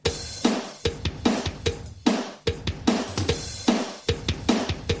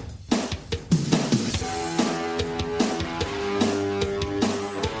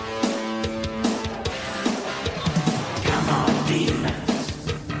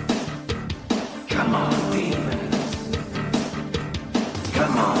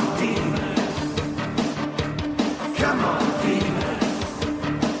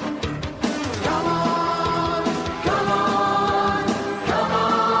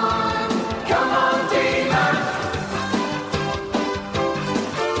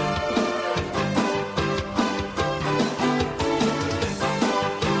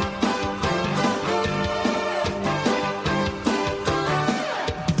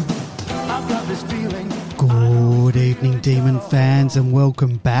got this feeling. Good evening, Demon fans, and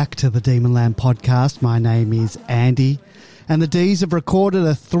welcome back to the Demonland podcast. My name is Andy, and the D's have recorded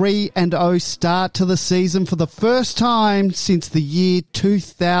a 3-0 start to the season for the first time since the year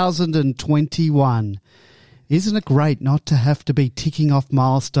 2021. Isn't it great not to have to be ticking off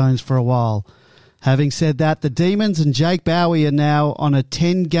milestones for a while? Having said that, the Demons and Jake Bowie are now on a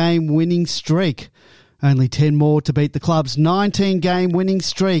 10-game winning streak. Only 10 more to beat the club's 19-game winning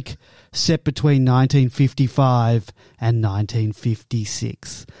streak set between 1955 and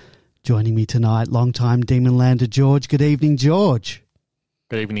 1956. Joining me tonight, long-time Demonlander George. Good evening, George.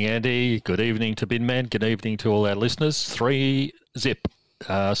 Good evening, Andy. Good evening to Binman. Good evening to all our listeners. 3-0.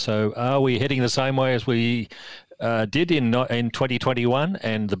 So are we heading the same way as we did in 2021?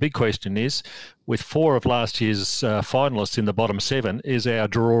 And the big question is, with 4 of last year's finalists in the bottom 7, is our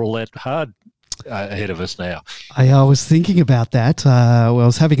draw all that hard ahead of us now? I was thinking about that. I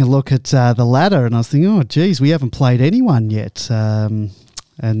was having a look at the ladder and I was thinking, oh, geez, we haven't played anyone yet. And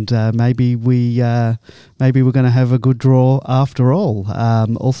maybe we're going to have a good draw after all.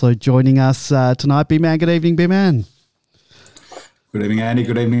 Also joining us tonight, B-Man. Good evening, B-Man. Good evening, Andy.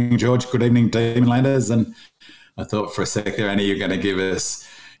 Good evening, George. Good evening, Demonlanders. And I thought for a sec there, Andy, you're going to give us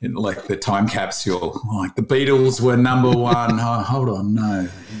like the time capsule. Like the Beatles were number one. Oh, hold on, no.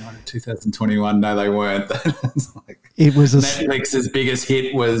 2021, no, they weren't. It was Netflix's biggest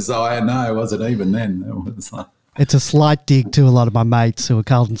hit was, was it even then? It was like... It's a slight dig to a lot of my mates who are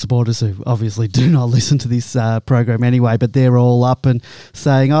Carlton supporters who obviously do not listen to this program anyway, but they're all up and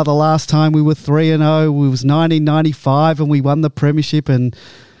saying, the last time we were 3-0, it was 1995 and we won the premiership, and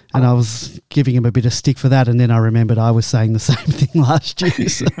I was giving him a bit of stick for that, and then I remembered I was saying the same thing last year.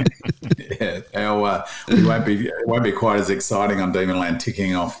 So. Yeah, it won't be quite as exciting on Demonland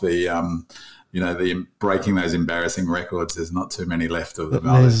ticking off the breaking those embarrassing records. There's not too many left of them.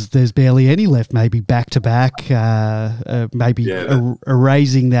 There's barely any left. Maybe back to back. Erasing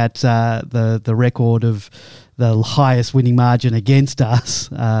that the record of the highest winning margin against us.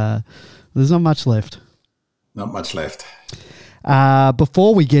 There's not much left. Not much left.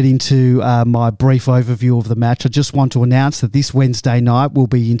 Before we get into my brief overview of the match, I just want to announce that this Wednesday night we'll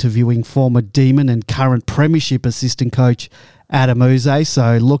be interviewing former Demon and current Premiership assistant coach Adam Uze,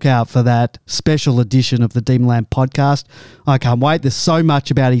 so look out for that special edition of the Demonland podcast. I can't wait. There's so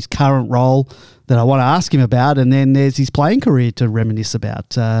much about his current role that I want to ask him about, and then there's his playing career to reminisce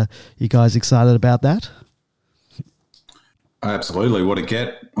about. You guys excited about that? Absolutely. What a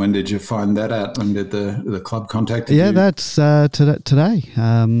get. When did you find that out? When did the club contact you? Yeah, that's today.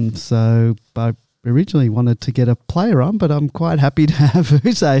 So I originally wanted to get a player on, but I'm quite happy to have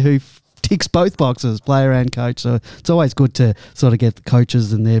Uze, who ticks both boxes, player and coach. So it's always good to sort of get the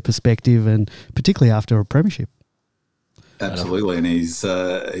coaches and their perspective, and particularly after a premiership. Absolutely, and he's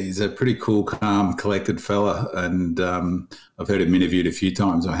a pretty cool, calm, collected fella, and I've heard him interviewed a few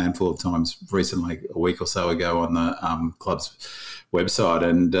times, a handful of times recently, a week or so ago on the club's website,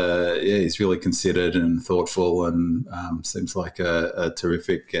 and he's really considered and thoughtful, and seems like a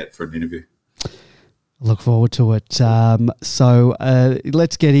terrific get for an interview. Look forward to it. So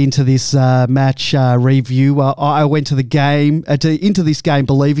let's get into this match review. I went to the game into this game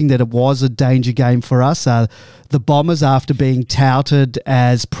believing that it was a danger game for us. The Bombers, after being touted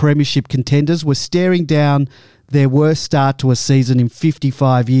as premiership contenders, were staring down their worst start to a season in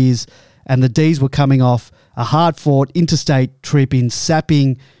 55 years, and the D's were coming off a hard-fought interstate trip in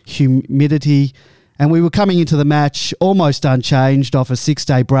sapping humidity. And we were coming into the match almost unchanged off a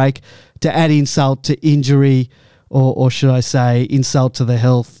 6-day break to add insult to injury, or should I say insult to the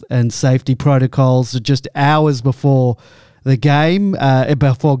health and safety protocols. Just hours before the game,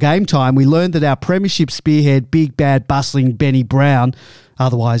 before game time, we learned that our premiership spearhead, big, bad, bustling Benny Brown,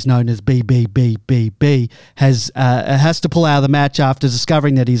 otherwise known as BBBBB, has to pull out of the match after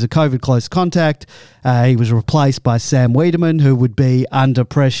discovering that he's a COVID close contact. He was replaced by Sam Wiedemann, who would be under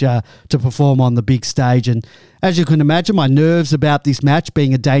pressure to perform on the big stage. And as you can imagine, my nerves about this match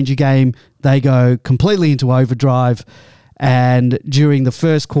being a danger game, they go completely into overdrive. And during the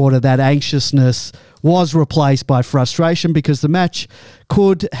first quarter, that anxiousness was replaced by frustration, because the match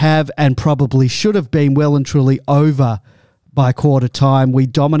could have and probably should have been well and truly over by quarter time. We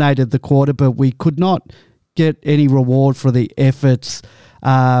dominated the quarter, but we could not get any reward for the efforts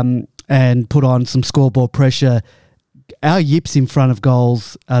and put on some scoreboard pressure. Our yips in front of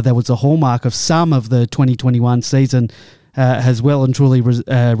goals, that was a hallmark of some of the 2021 season, has well and truly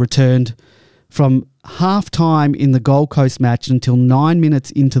returned. From half-time in the Gold Coast match until 9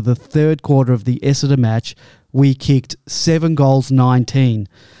 minutes into the third quarter of the Exeter match, we kicked 7 goals, 19.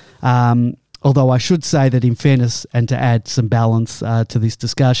 Although I should say that in fairness and to add some balance to this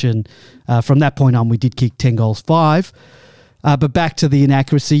discussion, from that point on we did kick 10 goals 5. But back to the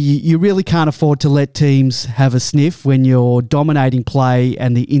inaccuracy, you really can't afford to let teams have a sniff when you're dominating play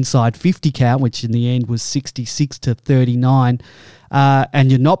and the inside 50 count, which in the end was 66-39,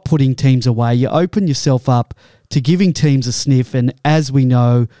 and you're not putting teams away. You open yourself up to giving teams a sniff, and as we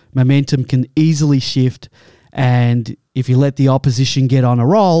know, momentum can easily shift, and if you let the opposition get on a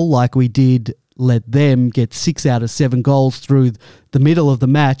roll like we did, let them get 6 out of 7 goals through the middle of the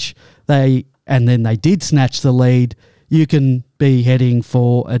match, and then they did snatch the lead, you can be heading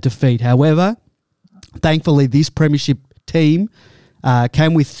for a defeat. However, thankfully, this premiership team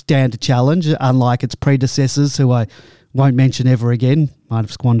can withstand a challenge, unlike its predecessors, who I won't mention ever again. Might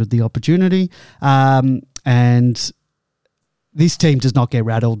have squandered the opportunity. And this team does not get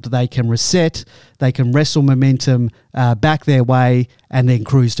rattled. They can reset, they can wrestle momentum back their way and then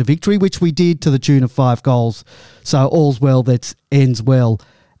cruise to victory, which we did to the tune of 5 goals. So all's well that ends well.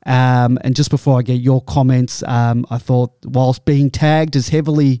 And just before I get your comments, I thought whilst being tagged as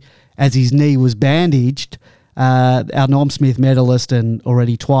heavily as his knee was bandaged, our Norm Smith medalist and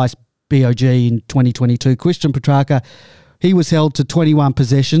already twice BOG in 2022, Christian Petrarca, he was held to 21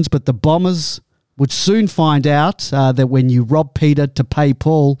 possessions, but the Bombers would soon find out that when you rob Peter to pay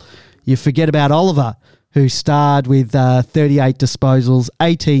Paul, you forget about Oliver, who starred with 38 disposals,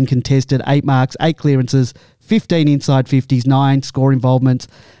 18 contested, 8 marks, 8 clearances, 15 inside 50s, 9 score involvements,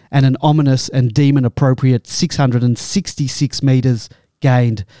 and an ominous and demon-appropriate 666 metres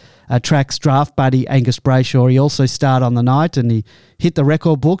gained. Track's draft buddy Angus Brayshaw, he also starred on the night and he hit the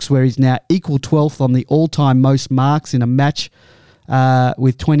record books where he's now equal 12th on the all-time most marks in a match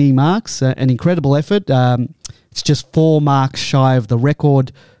with 20 marks. An incredible effort. It's just 4 marks shy of the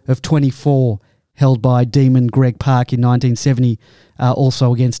record of 24 held by Demon Greg Park in 1970,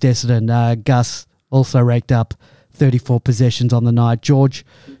 also against Essendon. Gus also raked up 34 possessions on the night. George,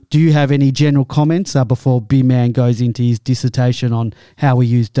 do you have any general comments before B-Man goes into his dissertation on how we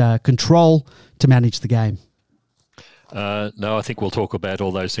used control to manage the game? No, I think we'll talk about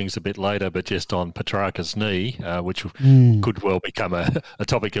all those things a bit later, but just on Petrarca's knee, which could well become a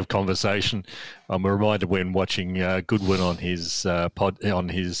topic of conversation. I'm reminded when watching Goodwin on his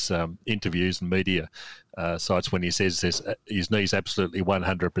interviews and media sites when he says this, his knee's absolutely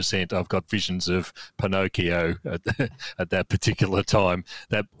 100%. I've got visions of Pinocchio at that particular time.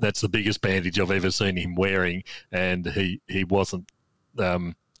 That's the biggest bandage I've ever seen him wearing, and he wasn't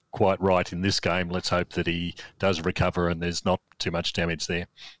quite right in this game. Let's hope that he does recover and there's not too much damage there.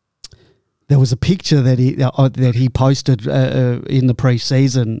 There was a picture that he posted in the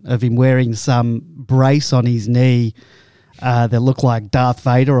pre-season of him wearing some brace on his knee that looked like Darth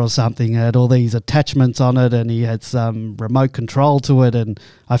Vader or something. It had all these attachments on it and he had some remote control to it, and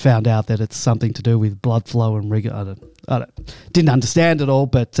I found out that it's something to do with blood flow and rigor. I didn't understand it all,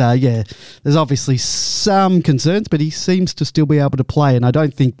 but there's obviously some concerns, but he seems to still be able to play, and I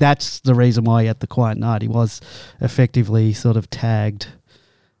don't think that's the reason why he had the quiet night. He was effectively sort of tagged.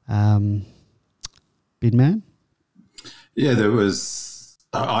 Big man? Yeah, there was...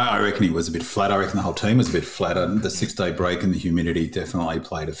 I reckon he was a bit flat. I reckon the whole team was a bit flat. And the 6-day break and the humidity definitely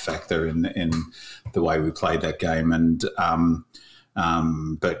played a factor in the way we played that game. And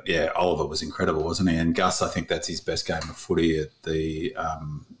but yeah, Oliver was incredible, wasn't he? And Gus, I think that's his best game of footy at the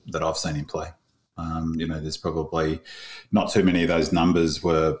that I've seen him play. There's probably not too many of those numbers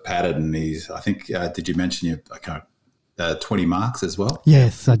were padded, and I think did you mention 20 marks as well?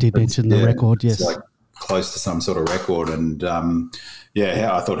 Yes, I did mention the record. Yes, like close to some sort of record, and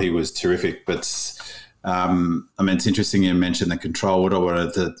I thought he was terrific. But it's interesting you mentioned the control. What I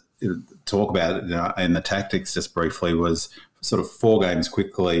wanted to talk about in the tactics just briefly was sort of 4 games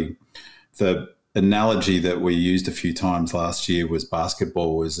quickly. The analogy that we used a few times last year was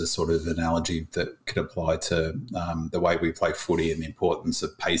basketball was a sort of analogy that could apply to the way we play footy and the importance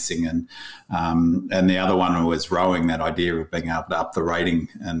of pacing. And the other one was rowing, that idea of being able to up the rating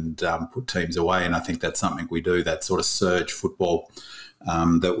and put teams away. And I think that's something we do, that sort of surge football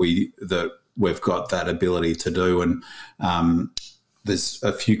that we've got that ability to do. And there's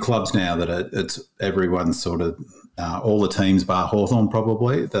a few clubs now that it's everyone's sort of all the teams bar Hawthorn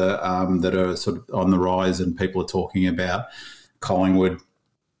probably that are sort of on the rise, and people are talking about Collingwood,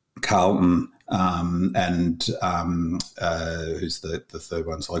 Carlton, and who's the third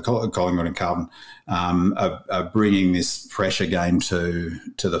one? So Collingwood and Carlton are bringing this pressure game to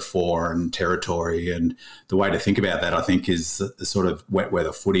the fore and territory. And the way to think about that, I think, is the sort of wet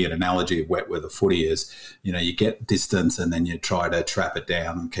weather footy. An analogy of wet weather footy is, you get distance and then you try to trap it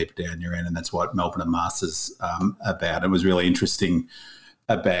down and keep it down your end. And that's what Melbourne and Masters about. It was really interesting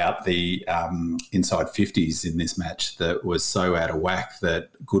about the inside 50s in this match that was so out of whack that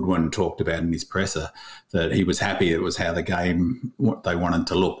Goodwin talked about in his presser that he was happy it was how the game, what they wanted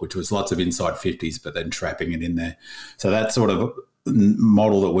to look, which was lots of inside 50s, but then trapping it in there. So that sort of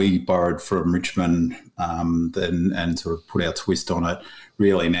model that we borrowed from Richmond and sort of put our twist on it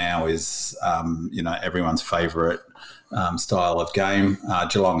really now is, everyone's favourite style of game.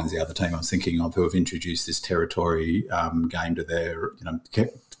 Geelong is the other team I was thinking of who have introduced this territory game to their,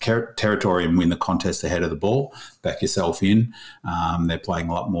 territory and win the contest ahead of the ball, back yourself in. They're playing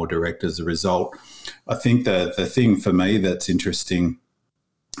a lot more direct as a result. I think the thing for me that's interesting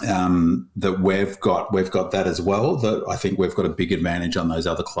that we've got that as well, that I think we've got a big advantage on those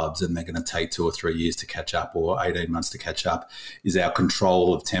other clubs and they're going to take 2 or 3 years to catch up or 18 months to catch up, is our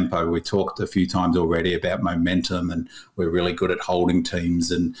control of tempo. We talked a few times already about momentum, and we're really good at holding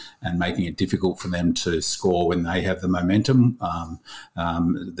teams and making it difficult for them to score when they have the momentum.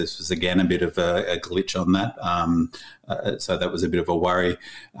 This was again a bit of a glitch on that. So that was a bit of a worry.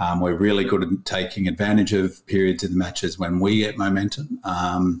 We're really good at taking advantage of periods in the matches when we get momentum.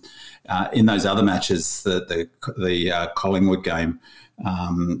 In those other matches, the Collingwood game,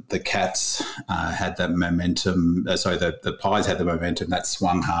 the Cats had that momentum. The Pies had the momentum. That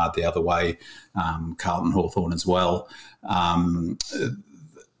swung hard the other way. Carlton Hawthorn as well.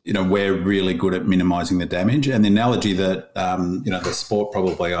 We're really good at minimising the damage. And the analogy that, the sport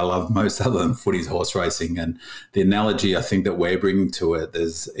probably I love most other than footy is horse racing. And the analogy I think that we're bringing to it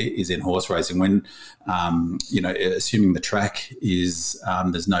is in horse racing when, assuming the track is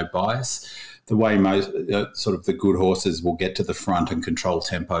there's no bias, the way most sort of the good horses will get to the front and control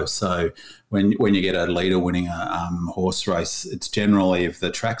tempo. So when you get a leader winning a horse race, it's generally, if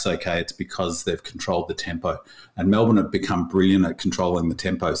the track's okay, it's because they've controlled the tempo. And Melbourne have become brilliant at controlling the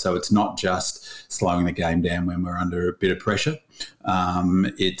tempo. So it's not just slowing the game down when we're under a bit of pressure.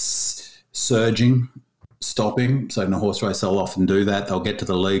 It's surging, stopping. So in a horse race, they'll often do that. They'll get to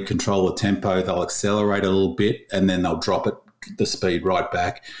the lead, control the tempo, they'll accelerate a little bit, and then they'll drop it, the speed right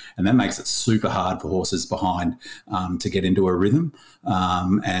back, and that makes it super hard for horses behind to get into a rhythm,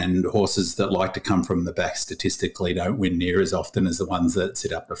 and horses that like to come from the back statistically don't win near as often as the ones that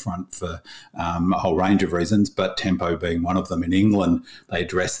sit up the front for a whole range of reasons, but tempo being one of them. In England, they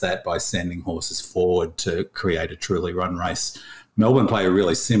address that by sending horses forward to create a truly run race. Melbourne play a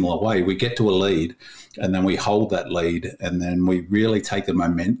really similar way. We get to a lead and then we hold that lead, and then we really take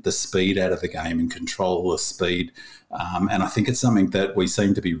the speed out of the game and control the speed. And I think it's something that we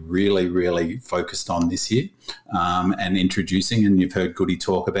seem to be really, really focused on this year and introducing. And you've heard Goody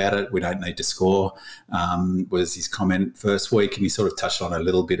talk about it. We don't need to score, was his comment first week. And he sort of touched on a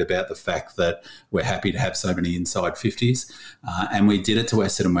little bit about the fact that we're happy to have so many inside 50s. And we did it to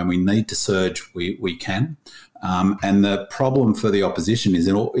Essendon. When we need to surge, we can. And the problem for the opposition is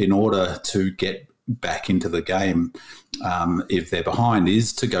in order to get back into the game, if they're behind,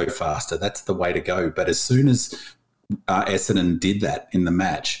 is to go faster. That's the way to go. But as soon as Essendon did that in the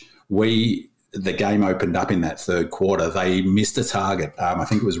match, the game opened up in that third quarter. They missed a target. I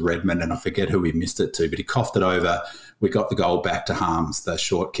think it was Redmond, and I forget who he missed it to, but he coughed it over. We got the goal back to Harms, the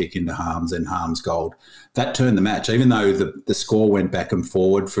short kick into Harms, and Harms goal. That turned the match. Even though the score went back and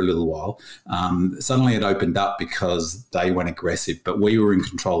forward for a little while, suddenly it opened up because they went aggressive, but we were in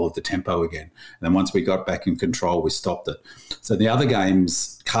control of the tempo again. And then once we got back in control, we stopped it. So the other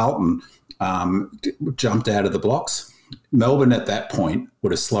games, Carlton jumped out of the blocks. Melbourne at that point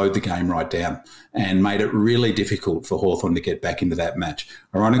would have slowed the game right down and made it really difficult for Hawthorn to get back into that match.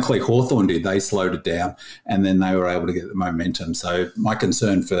 Ironically, Hawthorn did. They slowed it down and then they were able to get the momentum. So my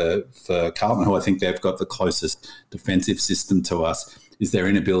concern for Carlton, who I think they've got the closest defensive system to us, is their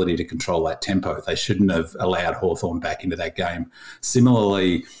inability to control that tempo. They shouldn't have allowed Hawthorn back into that game.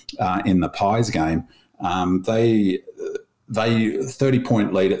 Similarly, in the Pies game, they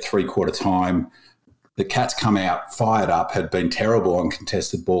 30-point lead at three-quarter time. The Cats come out, fired up, had been terrible on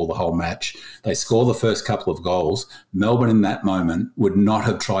contested ball the whole match. They score the first couple of goals. Melbourne in that moment would not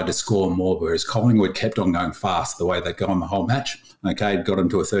have tried to score more, whereas Collingwood kept on going fast the way they'd gone the whole match. Okay, got them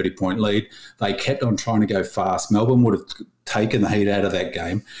to a 30-point lead. They kept on trying to go fast. Melbourne would have taken the heat out of that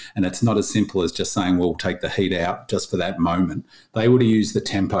game, and it's not as simple as just saying, we'll take the heat out just for that moment. They would have used the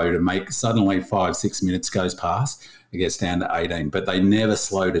tempo to make suddenly 5-6 minutes goes past. It gets down to 18, but they never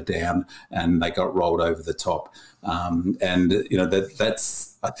slowed it down and they got rolled over the top.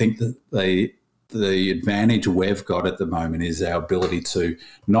 That's I think that the advantage we've got at the moment is our ability to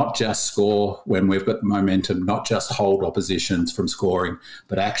not just score when we've got the momentum, not just hold oppositions from scoring,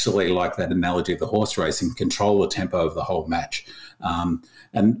 but actually, like that analogy of the horse racing, control the tempo of the whole match.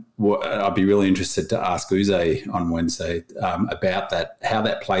 And I'd be really interested to ask Uze on Wednesday about that, how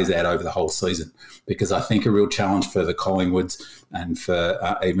that plays out over the whole season, because I think a real challenge for the Collingwoods and for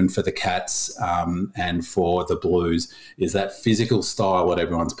even for the Cats and for the Blues is that physical style that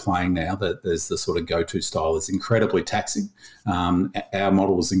everyone's playing now, that there's the sort of go-to style, is incredibly taxing. Our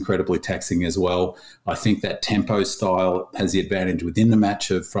model is incredibly taxing as well. I think that tempo style has the advantage within the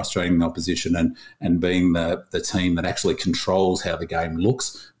match of frustrating the opposition and being the team that actually controls how the game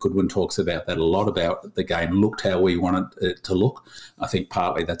looks. Goodwin talks about that a lot, about the game looked how we wanted it to look. I think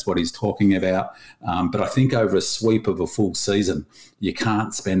partly that's what he's talking about. But I think over a sweep of a full season, you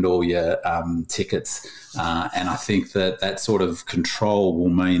can't spend all your tickets. And I think that sort of control will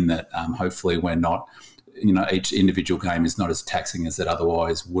mean that hopefully we're not, each individual game is not as taxing as it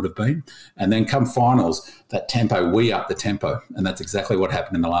otherwise would have been. And then come finals, that tempo, we up the tempo. And that's exactly what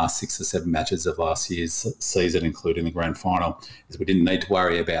happened in the last 6 or 7 matches of last year's season, including the grand final, is we didn't need to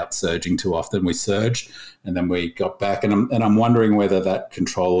worry about surging too often. We surged and then we got back. And I'm wondering whether that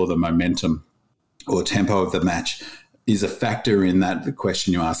control or the momentum or tempo of the match is a factor in that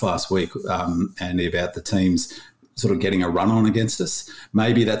question you asked last week, Andy, about the teams sort of getting a run on against us.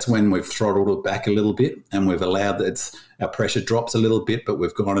 Maybe that's when we've throttled it back a little bit and we've allowed that our pressure drops a little bit, but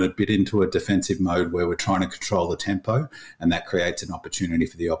we've gone a bit into a defensive mode where we're trying to control the tempo, and that creates an opportunity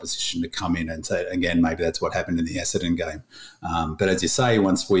for the opposition to come in and say, again, maybe that's what happened in the Essendon game. But as you say,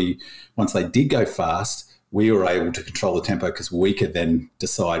 once they did go fast, we were able to control the tempo because we could then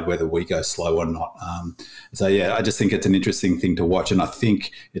decide whether we go slow or not. I just think it's an interesting thing to watch. And I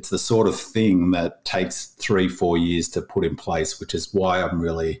think it's the sort of thing that takes 3-4 years to put in place, which is why I'm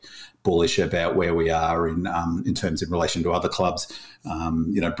really bullish about where we are in terms in relation to other clubs.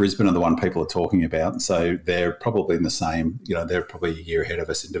 Brisbane are the one people are talking about. So they're probably in the same, they're probably a year ahead of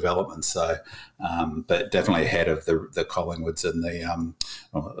us in development. So, but definitely ahead of the Collingwoods and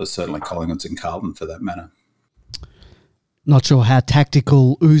certainly Collingwoods and Carlton for that matter. Not sure how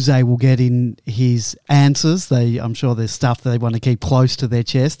tactical Uze will get in his answers. I'm sure there's stuff they want to keep close to their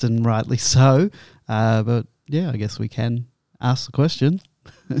chest, and rightly so. But yeah, I guess we can ask the question.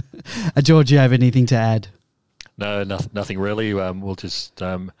 George, do you have anything to add? No, nothing really. We'll just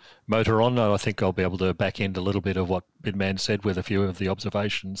motor on. I think I'll be able to back end a little bit of what Bidman said with a few of the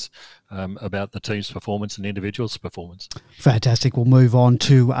observations about the team's performance and individuals' performance. Fantastic. We'll move on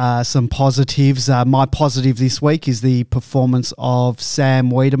to some positives. My positive this week is the performance of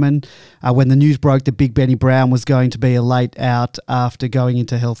Sam Wiedemann. When the news broke that Big Benny Brown was going to be a late out after going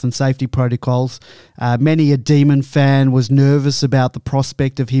into health and safety protocols, many a Demon fan was nervous about the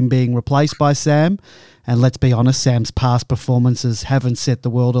prospect of him being replaced by Sam. And let's be honest, Sam's past performances haven't set the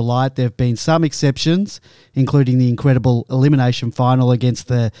world alight. There have been some exceptions, including the incredible elimination final against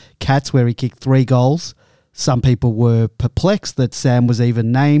the Cats where he kicked 3 goals. Some people were perplexed that Sam was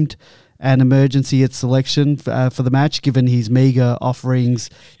even named an emergency at selection for the match, given his meagre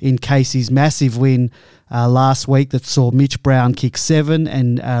offerings in Casey's massive win last week that saw Mitch Brown kick 7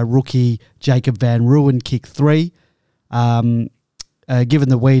 and rookie Jacob Van Rooyen kick 3. Given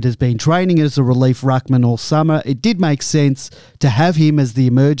the Weed has been training as a relief ruckman all summer, it did make sense to have him as the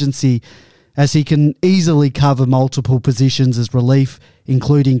emergency, as he can easily cover multiple positions as relief,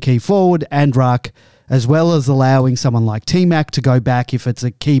 including key forward and ruck, as well as allowing someone like T-Mac to go back if it's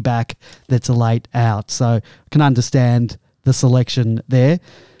a key back that's a late out. So I can understand the selection there.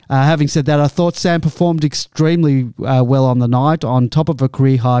 Having said that, I thought Sam performed extremely well on the night, on top of a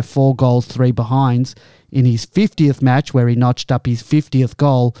career-high 4 goals, 3 behinds in his 50th match, where he notched up his 50th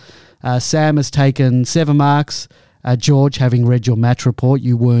goal. Sam has taken 7 marks. George, having read your match report,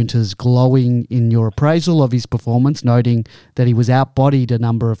 you weren't as glowing in your appraisal of his performance, noting that he was outbodied a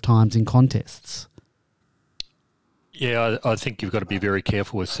number of times in contests. Yeah, I think you've got to be very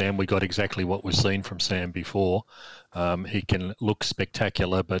careful with Sam. We got exactly what we've seen from Sam before. He can look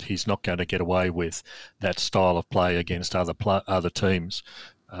spectacular, but he's not going to get away with that style of play against other teams.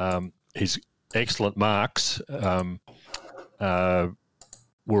 His excellent marks were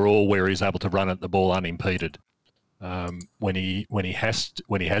all where he's able to run at the ball unimpeded. When he has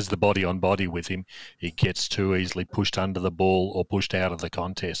the body on body with him, he gets too easily pushed under the ball or pushed out of the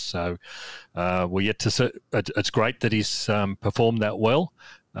contest. So we're yet to see. It's great that he's performed that well.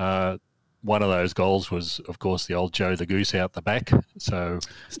 One of those goals was, of course, the old Joe the Goose out the back. So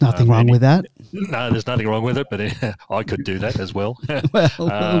there's nothing wrong with that. No, there's nothing wrong with it, but I could do that as well.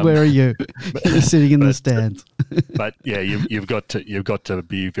 Well, where are you? You're sitting in the stands. But yeah, you've got to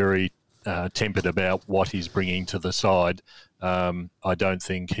be very tempered about what he's bringing to the side. I don't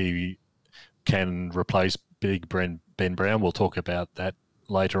think he can replace Big Ben Brown. We'll talk about that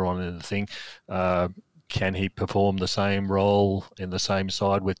later on in the thing. can he perform the same role in the same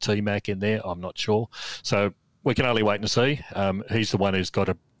side with T-Mac in there? I'm not sure. So we can only wait and see. He's the one who's got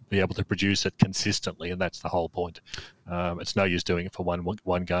to be able to produce it consistently, and that's the whole point. It's no use doing it for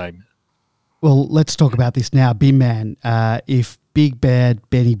one game. Well, let's talk about this now. Bin Man, if Big Bad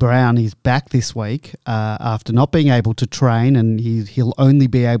Benny Brown is back this week after not being able to train, and he'll only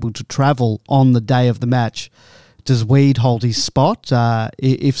be able to travel on the day of the match, does Weed hold his spot?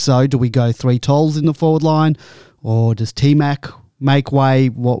 If so, do we go 3 tolls in the forward line, or does T-Mac make way?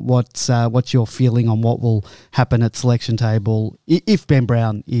 What's your feeling on what will happen at selection table if Ben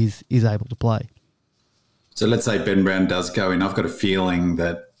Brown is able to play? So let's say Ben Brown does go in. I've got a feeling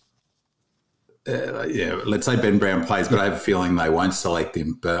that, let's say Ben Brown plays, but I have a feeling they won't select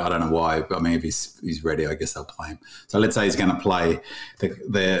him. But I don't know why. I mean, if he's ready, I guess they'll play him. So let's say he's going to play.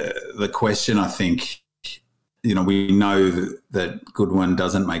 The question, I think, we know that Goodwin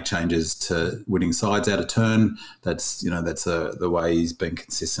doesn't make changes to winning sides out of turn. That's the way he's been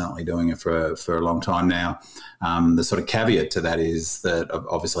consistently doing it for a long time now. The sort of caveat to that is that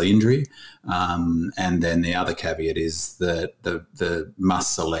obviously injury, and then the other caveat is that the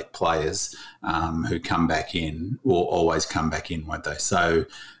must select players who come back in will always come back in, won't they? So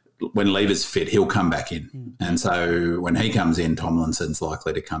when Lever's fit, he'll come back in, and so when he comes in, Tomlinson's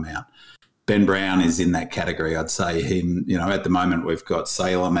likely to come out. Ben Brown is in that category. I'd say him, at the moment we've got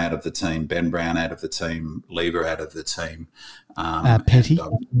Salem out of the team, Ben Brown out of the team, Lever out of the team. Petty.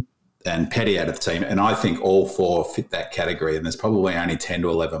 And Petty out of the team. And I think all 4 fit that category. And there's probably only 10 to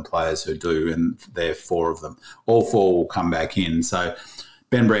 11 players who do, and there are 4 of them. All 4 will come back in. So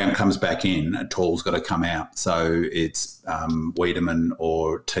Ben Brown comes back in, Tall's got to come out. So it's Wiedemann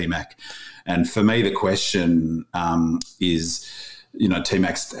or T-Mac. And for me, the question is,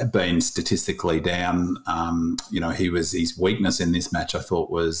 T-Mac's been statistically down. His weakness in this match, I thought,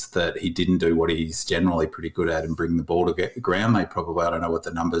 was that he didn't do what he's generally pretty good at and bring the ball to get the ground. They probably, I don't know what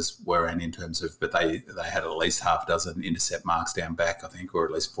the numbers were in terms of, but they had at least half a dozen intercept marks down back, I think, or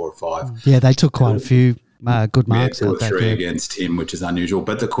at least 4 or 5. Yeah, they took quite a few good marks. 2 or 3 against him, which is unusual.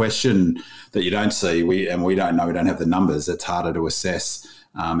 But the question that you don't see, we don't know, we don't have the numbers. It's harder to assess.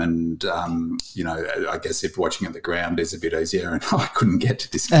 I guess if watching at the ground is a bit easier, and I couldn't get to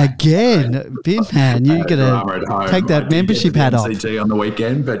this game. Again, Bin Man, you got to take that membership hat off. MCG on the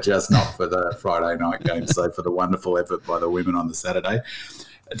weekend, but just not for the Friday night game. So for the wonderful effort by the women on the Saturday.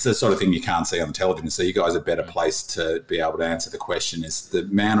 It's the sort of thing you can't see on television. So you guys are better placed to be able to answer the question. Is the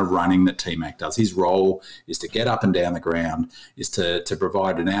amount of running that T-Mac does. His role is to get up and down the ground, is to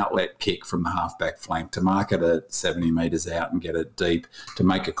provide an outlet kick from the half-back flank, to mark it at 70 metres out and get it deep, to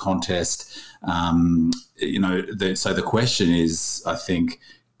make a contest. So the question is, I think,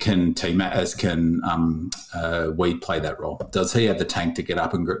 can Weed play that role? Does he have the tank to get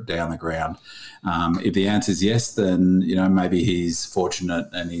up and down the ground? If the answer is yes, then maybe he's fortunate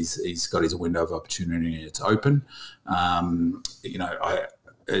and he's got his window of opportunity and it's open.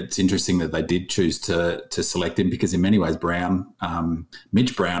 It's interesting that they did choose to select him, because in many ways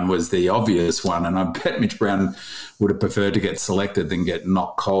Mitch Brown was the obvious one, and I bet Mitch Brown would have preferred to get selected than get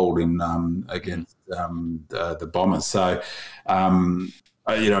knocked cold against the Bombers. So.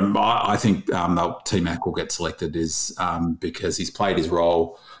 I think T-Mac will get selected because he's played his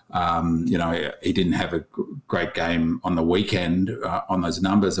role. He didn't have a great game on the weekend on those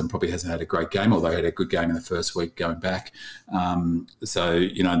numbers, and probably hasn't had a great game, although he had a good game in the first week going back.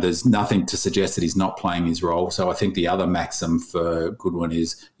 There's nothing to suggest that he's not playing his role. So I think the other maxim for Goodwin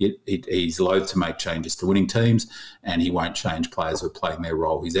is he's loath to make changes to winning teams, and he won't change players who are playing their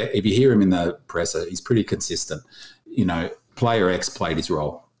role. If you hear him in the presser, he's pretty consistent. Player X played his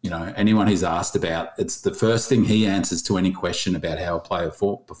role. Anyone he's asked about, it's the first thing he answers to any question about how a player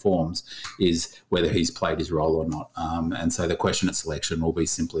performs is whether he's played his role or not. And so the question at selection will be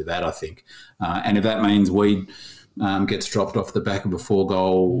simply that, I think. And if that means Weed gets dropped off the back of a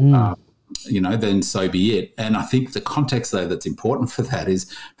 4-goal, then so be it. And I think the context, though, that's important for that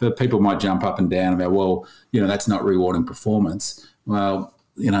is that people might jump up and down about, that's not rewarding performance. Well,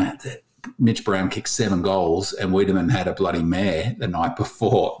 Mitch Brown kicked 7 goals and Wiedemann had a bloody mare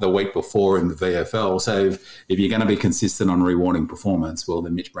the week before in the VFL. So if you're going to be consistent on rewarding performance, well,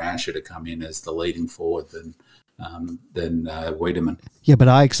 then Mitch Brown should have come in as the leading forward than Wiedemann. Yeah, but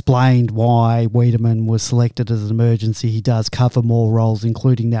I explained why Wiedemann was selected as an emergency. He does cover more roles,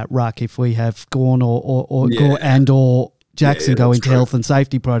 including that ruck. If we have Gawn or Jackson go into health and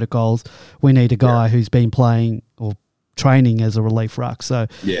safety protocols, we need a guy who's been playing or training as a relief ruck. So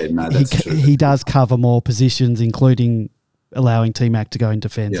that's true. He does cover more positions, including allowing T-Mac to go in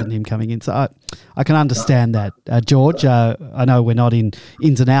defence and him coming in. So I can understand that. George, I know we're not in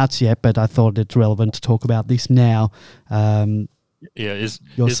ins and outs yet, but I thought it's relevant to talk about this now. Isn't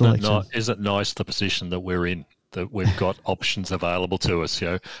it nice the position that we're in, that we've got options available to us?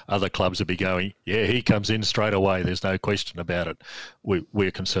 Other clubs will be going, he comes in straight away. There's no question about it.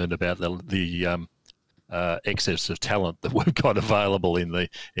 We're concerned about the excess of talent that we've got available in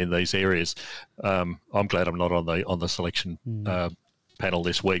these areas. I'm glad I'm not on the selection panel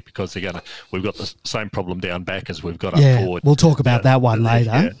this week, because we've got the same problem down back as we've got up forward. We'll talk about that one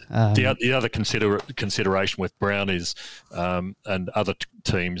later. The other consideration with Brown is, and other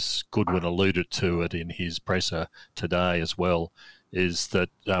teams, Goodwin alluded to it in his presser today as well, is that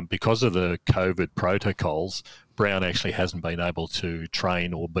because of the COVID protocols, Brown actually hasn't been able to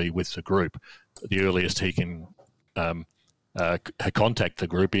train or be with the group. The earliest he can contact the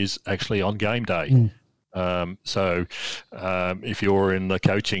group is actually on game day. So if you're in the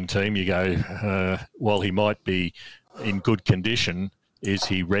coaching team, you go, well, he might be in good condition. Is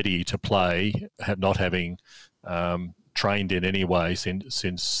he ready to play, not having trained in any way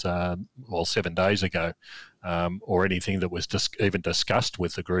since 7 days ago, or anything that was even discussed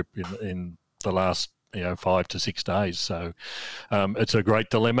with the group in the last 5 to 6 days. So it's a great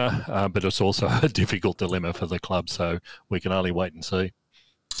dilemma, but it's also a difficult dilemma for the club. So we can only wait and see.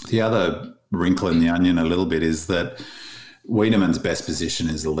 The other wrinkle in the onion a little bit is that Wiedemann's best position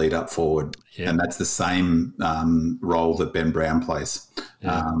is the lead up forward, and that's the same role that Ben Brown plays.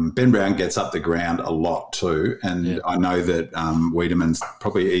 Ben Brown gets up the ground a lot too, and I know that Wiedemann's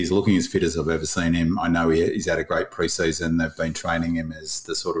he's looking as fit as I've ever seen him. I know he's had a great pre-season. They've been training him as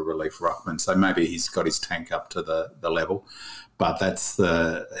the sort of relief ruckman, so maybe he's got his tank up to the level, but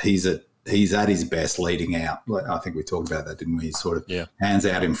he's at his best leading out. I think we talked about that, didn't we? He's sort of hands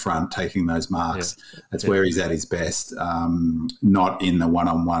out in front, taking those marks. That's where he's at his best, not in the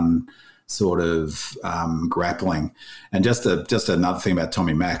one-on-one sort of grappling. And just another thing about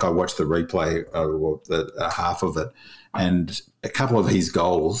Tommy Mack, I watched the replay, half of it, and a couple of his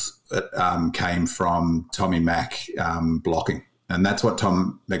goals came from Tommy Mack blocking. And that's what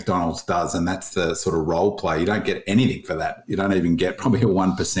Tom McDonald does, and that's the sort of role play. You don't get anything for that. You don't even get probably a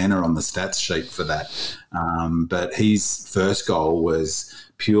 1%er on the stats sheet for that. But his first goal was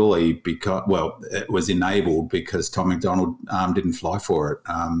purely because, it was enabled because Tom McDonald didn't fly for it.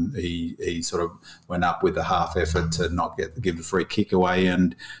 He sort of went up with a half effort to not give the free kick away,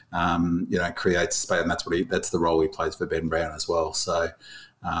 and creates space. And that's the role he plays for Ben Brown as well. So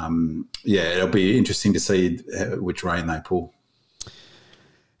it'll be interesting to see which rein they pull.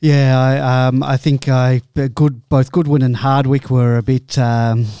 Yeah, I think both Goodwin and Hardwick were a bit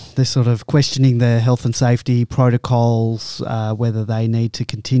they're sort of questioning their health and safety protocols, whether they need to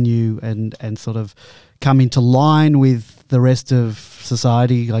continue and sort of come into line with the rest of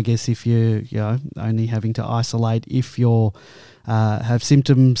society. I guess if you're only having to isolate if you have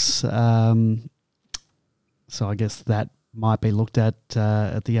symptoms, so I guess that might be looked at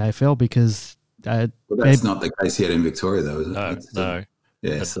the AFL because that's not the case yet in Victoria, though, is it? No.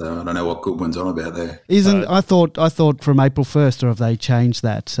 Yeah, so I don't know what Goodwin's on about there. I thought from April 1st, or have they changed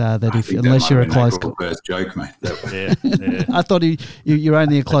that? Unless you're a close first joke, mate. I thought you're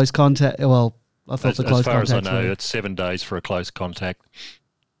only a close contact. Well, I thought the close contact. As far as I know, it's 7 days for a close contact.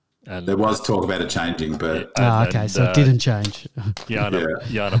 And there was talk about it changing, but so it didn't change.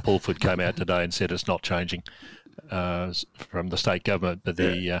 Jana Pulford came out today and said it's not changing from the state government, but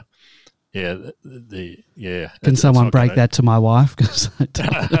Can someone break that to my wife?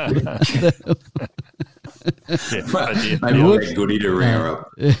 Maybe we'll get Goody to ring her up.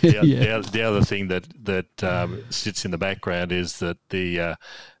 The other thing that sits in the background is that the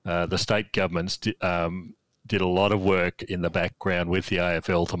state governments did a lot of work in the background with the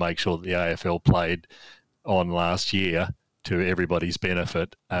AFL to make sure that the AFL played on last year to everybody's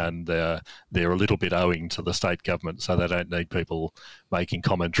benefit, and they're a little bit owing to the state government, so they don't need people making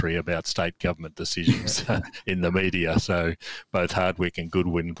commentary about state government decisions in the media. So both Hardwick and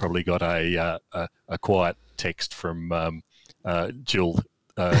Goodwin probably got a quiet text from Jill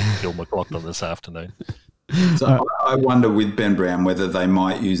McLaughlin this afternoon. So I wonder with Ben Brown whether they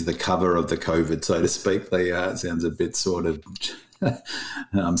might use the cover of the COVID, so to speak. It sounds a bit sort of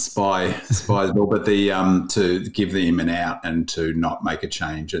spies bill, but to give him an out and to not make a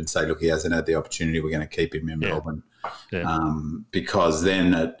change and say, look, he hasn't had the opportunity, we're going to keep him in Melbourne, because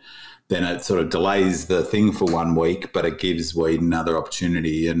then it sort of delays the thing for 1 week, but it gives Weed another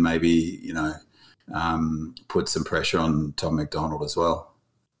opportunity and maybe put some pressure on Tom McDonald as well.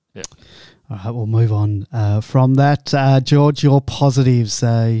 Yeah. All right, we'll move on from that. George, your positives,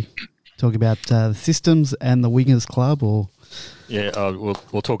 talk about the systems and the Wingers Club, or Yeah,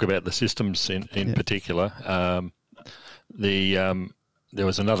 we'll talk about the systems in particular. There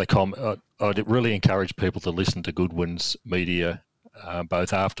was another comment. I'd really encourage people to listen to Goodwin's media,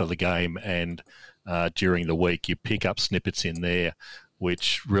 both after the game and during the week. You pick up snippets in there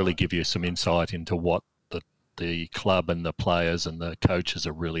which really give you some insight into what the club and the players and the coaches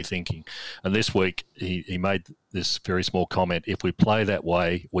are really thinking. And this week he made this very small comment: if we play that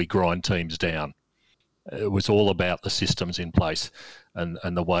way, we grind teams down. It was all about the systems in place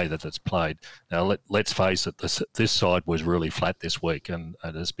and the way that it's played. Now, let's face it, this side was really flat this week. And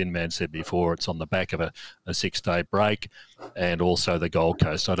as Binman said before, it's on the back of a 6-day break and also the Gold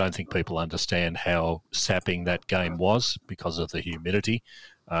Coast. I don't think people understand how sapping that game was because of the humidity.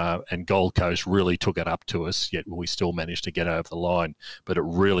 And Gold Coast really took it up to us, yet we still managed to get over the line. But it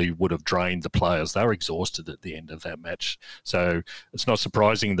really would have drained the players. They were exhausted at the end of that match. So it's not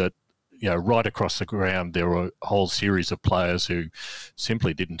surprising that, right across the ground, there were a whole series of players who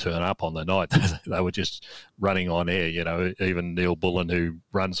simply didn't turn up on the night. They were just running on air. Even Neil Bullen, who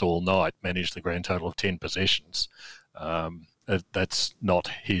runs all night, managed the grand total of 10 possessions. That's not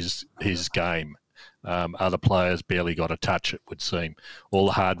his game. Other players barely got a touch, it would seem. All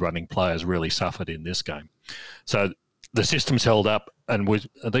the hard-running players really suffered in this game. So the systems held up, and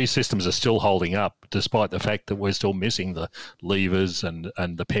these systems are still holding up, despite the fact that we're still missing the Levers and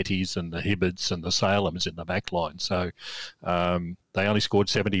the Petties and the Hibbards and the Salems in the back line. So they only scored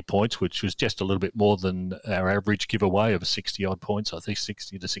 70 points, which was just a little bit more than our average giveaway of 60-odd points, I think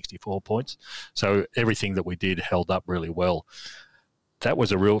 60 to 64 points. So everything that we did held up really well.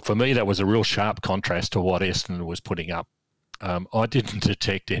 For me, that was a real sharp contrast to what Essendon was putting up. I didn't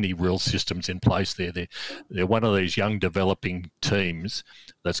detect any real systems in place there. They're one of these young developing teams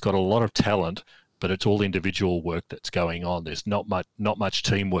that's got a lot of talent, but it's all individual work that's going on. There's not much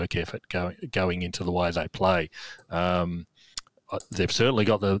teamwork effort going into the way they play. They've certainly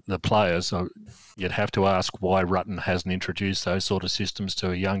got the players. So you'd have to ask why Rutten hasn't introduced those sort of systems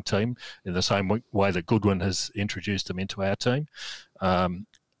to a young team in the same way that Goodwin has introduced them into our team.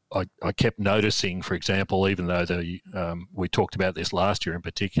 I kept noticing, for example, even though we talked about this last year in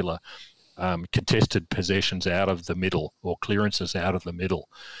particular, contested possessions out of the middle or clearances out of the middle.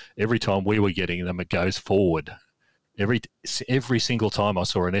 Every time we were getting them, it goes forward. Every single time I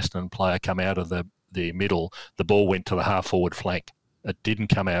saw an Essendon player come out of the middle, the ball went to the half-forward flank. It didn't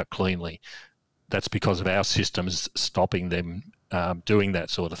come out cleanly. That's because of our systems stopping them doing that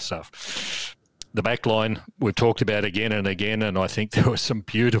sort of stuff. The back line we've talked about again and again, and I think there were some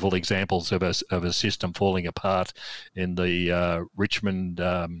beautiful examples of a system falling apart in the Richmond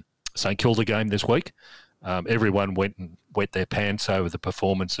St Kilda game this week. Everyone went and wet their pants over the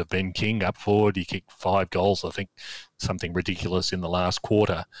performance of Ben King up forward. He kicked 5 goals, I think something ridiculous in the last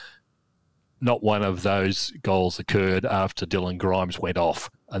quarter. Not one of those goals occurred after Dylan Grimes went off,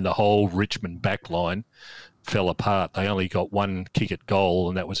 and the whole Richmond back line fell apart. They only got one kick at goal,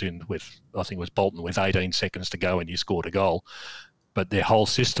 and that was I think it was Bolton with 18 seconds to go, and he scored a goal. But their whole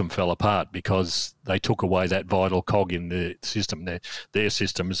system fell apart because they took away that vital cog in the system. Their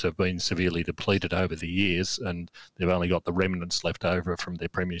systems have been severely depleted over the years, and they've only got the remnants left over from their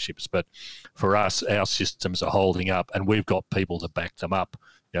premierships. But for us, our systems are holding up, and we've got people to back them up.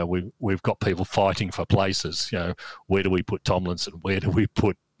 We've got people fighting for places. Where do we put Tomlinson? Where do we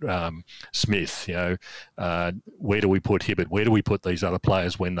put Smith? Where do we put Hibbert? Where do we put these other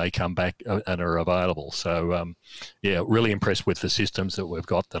players when they come back and are available? So, really impressed with the systems that we've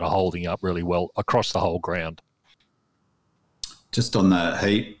got that are holding up really well across the whole ground. Just on the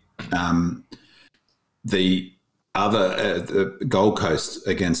Heat, the the Gold Coast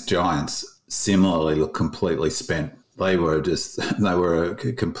against Giants similarly looked completely spent. They were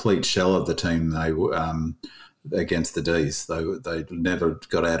a complete shell of the team they were against the D's. They never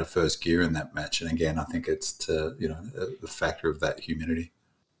got out of first gear in that match. And again, I think it's a factor of that humidity.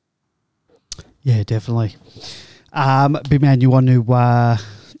 Yeah, definitely. Big man, you want to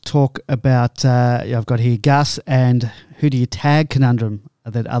talk about, I've got here Gus, and who do you tag conundrum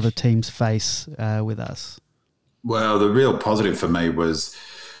that other teams face with us? Well, the real positive for me was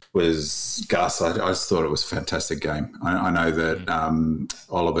Gus. I just thought it was a fantastic game. I know that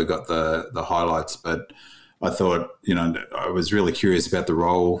Oliver got the highlights, but I thought, I was really curious about the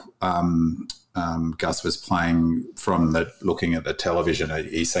role Gus was playing from looking at the television.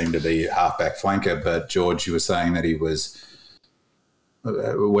 He seemed to be halfback flanker, but George, you were saying that he was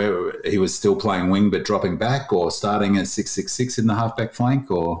where he was still playing wing but dropping back, or starting at 6'6" in the halfback flank,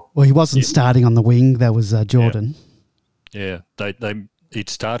 or he wasn't starting on the wing. That was Jordan. Yeah, he'd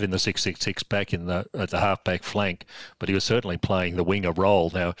start in the 6'6" back at the halfback flank, but he was certainly playing the winger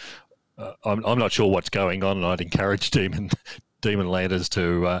role. Now, I'm not sure what's going on, and I'd encourage Demon Demon Landers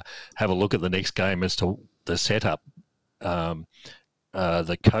to have a look at the next game as to the setup.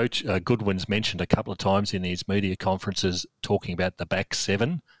 The coach, Goodwin's mentioned a couple of times in his media conferences talking about the back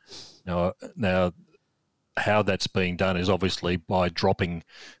seven. Now how that's being done is obviously by dropping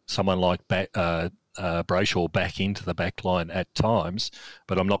someone like Brayshaw back into the back line at times,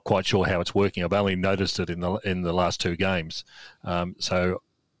 but I'm not quite sure how it's working. I've only noticed it in the last two games. So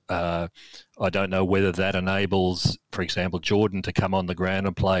I don't know whether that enables, for example, Jordan to come on the ground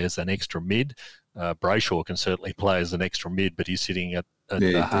and play as an extra mid. Brayshaw can certainly play as an extra mid, but he's sitting at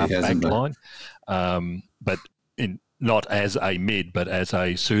the half-back line. But not as a mid, but as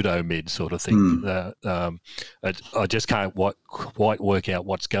a pseudo-mid sort of thing. I just can't quite work out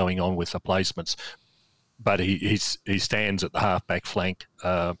what's going on with the placements. But he stands at the half-back flank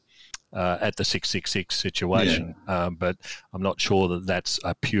at the 6-6-6 situation. But I'm not sure that that's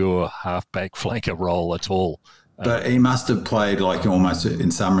a pure half-back flanker role at all. But he must have played like almost in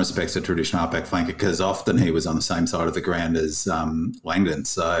some respects a traditional half-back flanker, because often he was on the same side of the ground as Langdon.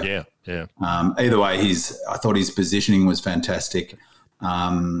 So either way, I thought his positioning was fantastic.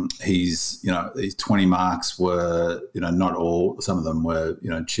 His 20 marks were, not all, some of them were,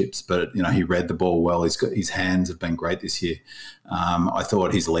 chips, but, he read the ball well. His hands have been great this year. I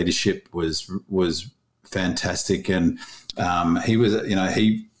thought his leadership was fantastic. And he was,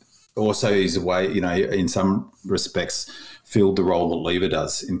 he also his way, in some respects filled the role that Lever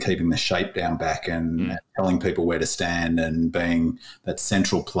does in keeping the shape down back and telling people where to stand and being that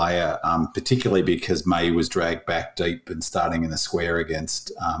central player, particularly because May was dragged back deep and starting in the square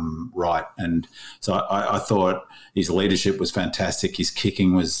against Wright. And so I thought his leadership was fantastic. His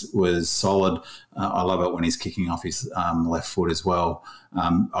kicking was solid. I love it when he's kicking off his left foot as well.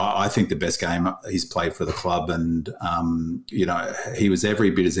 I think the best game he's played for the club, and he was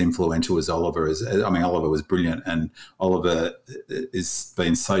every bit as influential as Oliver. Oliver was brilliant, and Oliver has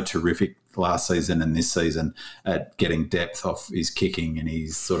been so terrific last season and this season at getting depth off his kicking, and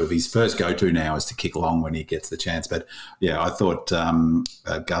he's sort of his first go-to now is to kick long when he gets the chance. But I thought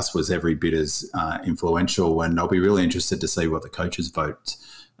Gus was every bit as influential, and I'll be really interested to see what the coaches vote,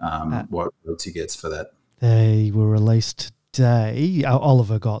 what votes he gets for that. They were released today.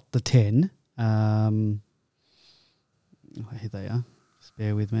 Oliver got the 10. Here they are. Just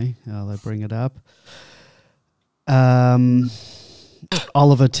bear with me. They bring it up.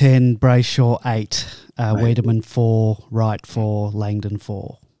 Oliver 10, Brayshaw 8, Wiedemann 4, Wright 4, Langdon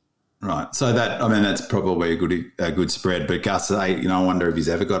 4. Right. So that's probably a good spread. But Gus 8, I wonder if he's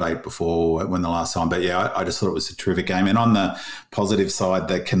ever got 8 before, when the last time. But I just thought it was a terrific game. And on the positive side,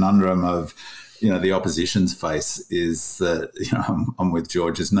 the conundrum of the opposition's face is that, I'm with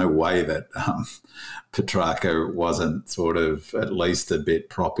George. There's no way that Petrarca wasn't sort of at least a bit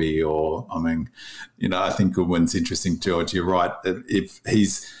proppy, or, I think Goodwin's interesting, George. You're right. If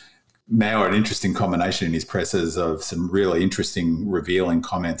he's now an interesting combination in his pressers of some really interesting, revealing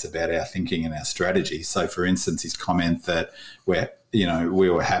comments about our thinking and our strategy. So, for instance, his comment that we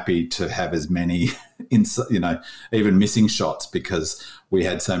were happy to have as many, even missing shots because we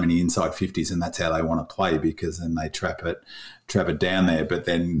had so many inside 50s, and that's how they want to play, because then they trap it down there. But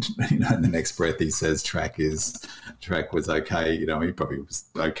then, in the next breath he says track was okay. He probably was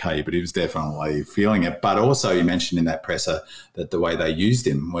okay, but he was definitely feeling it. But also he mentioned in that presser that the way they used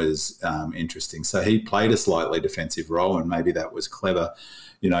him was interesting. So he played a slightly defensive role, and maybe that was clever.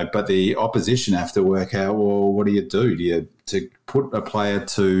 But the opposition have to work out, well, what do you do? To put a player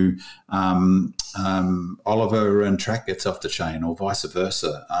to Oliver and Track gets off the chain, or vice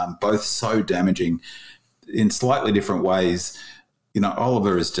versa, both so damaging in slightly different ways.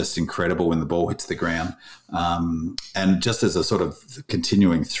 Oliver is just incredible when the ball hits the ground. And just as a sort of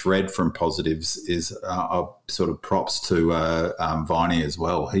continuing thread from positives is sort of props to Viney as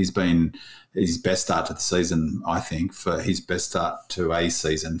well. He's been his best start to the season, I think, for his best start to a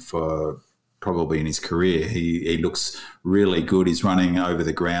season for probably in his career. He looks really good. He's running over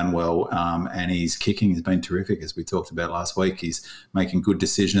the ground well, and his kicking has been terrific, as we talked about last week. He's making good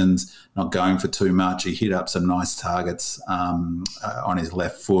decisions, not going for too much. He hit up some nice targets on his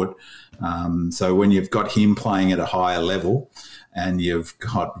left foot. So when you've got him playing at a higher level, and you've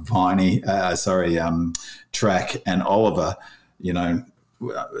got Track and Oliver,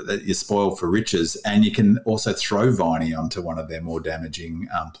 you're spoiled for riches, and you can also throw Viney onto one of their more damaging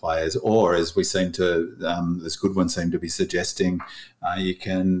players, or as Goodwin seemed to be suggesting, you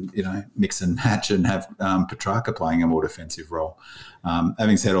can mix and match and have Petrarca playing a more defensive role.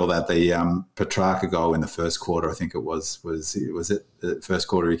 Having said all that, the Petrarca goal in the first quarter, I think it was it the first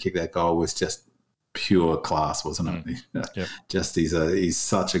quarter he kicked that goal, was just pure class, wasn't it? Yep. Just he's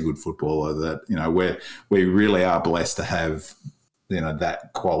such a good footballer that we really are blessed to have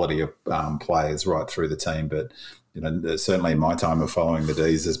that quality of players right through the team. But certainly in my time of following the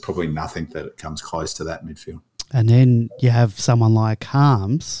D's, there's probably nothing that comes close to that midfield. And then you have someone like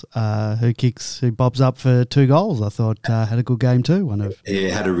Harms, who bobs up for 2 goals. I thought had a good game too. He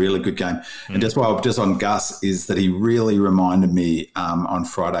had a really good game. And just on Gus, is that he really reminded me on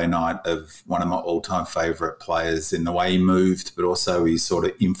Friday night of one of my all-time favourite players in the way he moved, but also his sort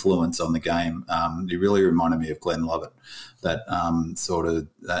of influence on the game. He really reminded me of Glenn Lovett, that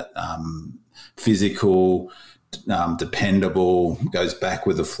physical, dependable, goes back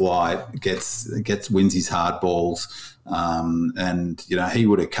with a flight, wins his hard balls, and he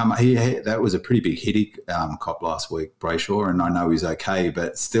would have come. That was a pretty big hit cop last week, Brayshaw, and I know he's okay,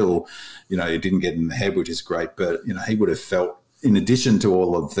 but still, he didn't get in the head, which is great. But he would have felt, in addition to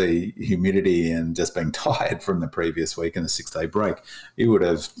all of the humidity and just being tired from the previous week and the 6-day break, he would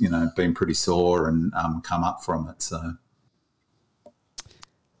have been pretty sore and come up from it. So.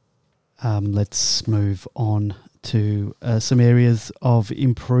 Let's move on to some areas of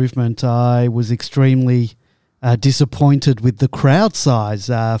improvement. I was extremely disappointed with the crowd size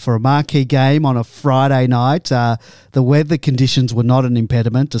for a marquee game on a Friday night. The weather conditions were not an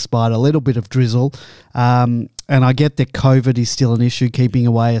impediment, despite a little bit of drizzle. And I get that COVID is still an issue, keeping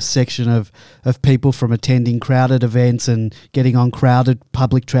away a section of people from attending crowded events and getting on crowded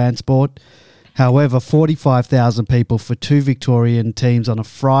public transport. However, 45,000 people for 2 Victorian teams on a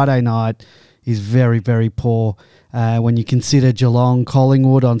Friday night is very, very poor. When you consider Geelong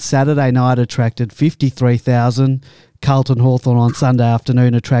Collingwood on Saturday night attracted 53,000, Carlton Hawthorn on Sunday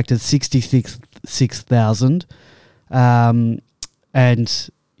afternoon attracted 66,000. And,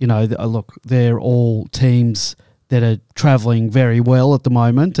 look, they're all teams that are travelling very well at the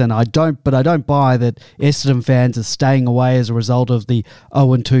moment, and I don't buy that Essendon fans are staying away as a result of the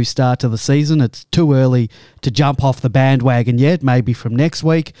 0-2 start to the season. It's too early to jump off the bandwagon yet, maybe from next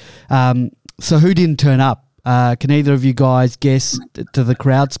week. So who didn't turn up? Can either of you guys guess to the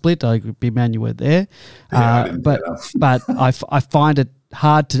crowd split? I could be Manuel there, but I find it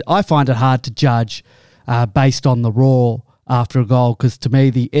hard to judge based on the roar after a goal, because to me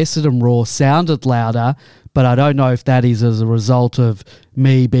the Essendon roar sounded louder, but I don't know if that is as a result of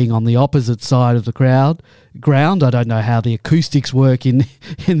me being on the opposite side of the ground. I don't know how the acoustics work in the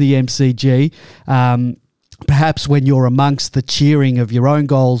MCG. Perhaps when you're amongst the cheering of your own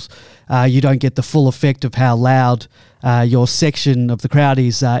goals, you don't get the full effect of how loud your section of the crowd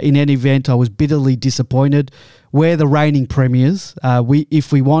is. In any event, I was bitterly disappointed. We're the reigning premiers.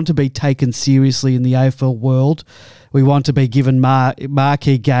 If we want to be taken seriously in the AFL world, we want to be given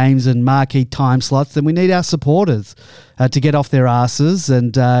marquee games and marquee time slots, then we need our supporters to get off their asses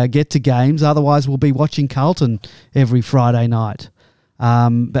and get to games. Otherwise, we'll be watching Carlton every Friday night.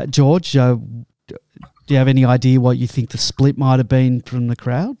 But George, do you have any idea what you think the split might have been from the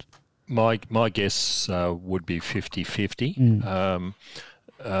crowd? My guess would be 50-50.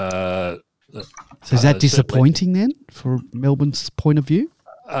 So is that disappointing then, for Melbourne's point of view?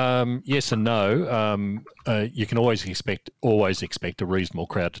 Yes and no. You can always expect a reasonable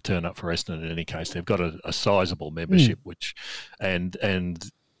crowd to turn up for Essendon. In any case, they've got a sizable membership, and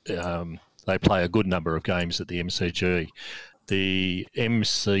they play a good number of games at the MCG. The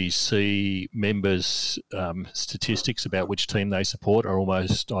MCC members' statistics about which team they support are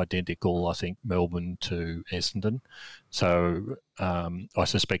almost identical, I think, Melbourne to Essendon. So I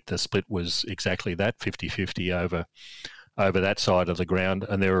suspect the split was exactly that, 50-50 over that side of the ground.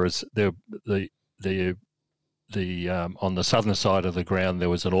 And there was on the southern side of the ground, there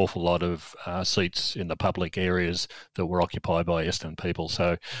was an awful lot of seats in the public areas that were occupied by Essendon people.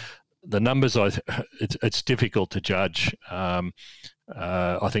 So the numbers, it's difficult to judge. I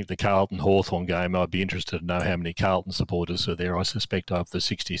think the Carlton Hawthorn game, I'd be interested to know how many Carlton supporters are there. I suspect of the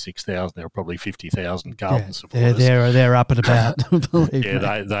 66,000, there are probably 50,000 Carlton supporters. They're up and about.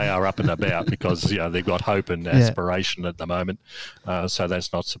 Yeah, they are up and about because they've got hope and aspiration at the moment. So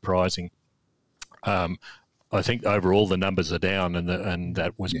that's not surprising. I think overall the numbers are down, and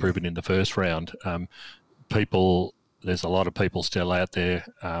that was proven in the first round. There's a lot of people still out there,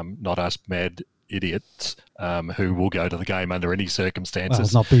 not us mad idiots, who will go to the game under any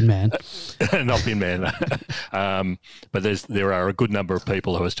circumstances. Well, not Bin Man. Not Bin Man. But there are a good number of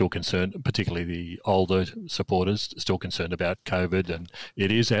people who are still concerned, particularly the older supporters, still concerned about COVID, and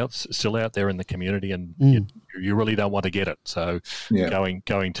it is still out there in the community, and you really don't want to get it. So going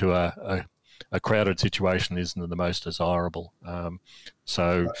to a crowded situation isn't the most desirable.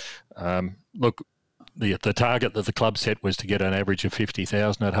 Look, the target that the club set was to get an average of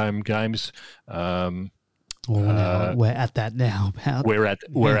 50,000 at home games. We're at that now. We're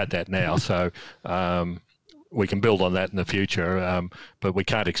at that now. So we can build on that in the future, but we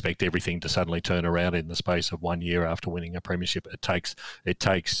can't expect everything to suddenly turn around in the space of 1 year after winning a premiership. It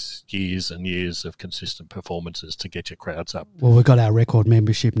takes years and years of consistent performances to get your crowds up. Well, we've got our record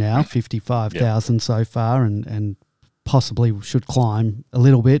membership now, 55,000 so far, and possibly should climb a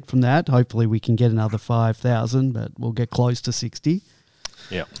little bit from that. Hopefully we can get another 5,000, but we'll get close to 60.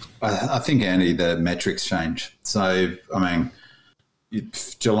 Yeah. I think, Andy, the metrics change. So, I mean,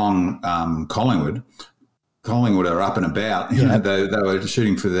 Geelong, Collingwood are up and about. You know, they were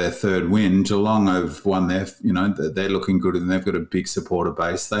shooting for their third win. Geelong have won their, they're looking good, and they've got a big supporter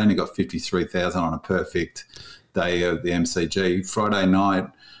base. They only got 53,000 on a perfect day of the MCG. Friday night,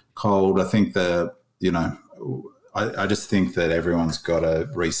 cold. I think I just think that everyone's got to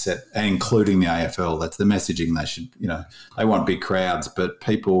reset, including the AFL. That's the messaging they should, they want big crowds, but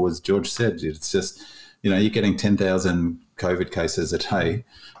people, as George said, it's just, you're getting 10,000 COVID cases a day.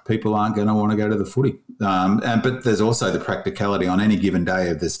 People aren't going to want to go to the footy. But there's also the practicality on any given day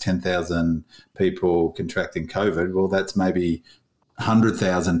of this 10,000 people contracting COVID. Well, that's maybe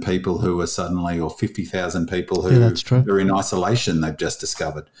 100,000 people who are suddenly, or 50,000 people who are in isolation they've just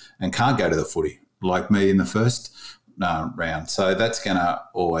discovered and can't go to the footy, like me in the first round. So that's going to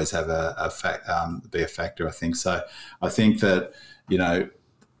always have be a factor, I think. So I think that,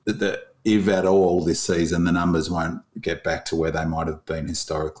 that if at all this season, the numbers won't get back to where they might have been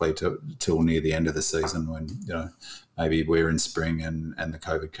historically till near the end of the season when, maybe we're in spring and the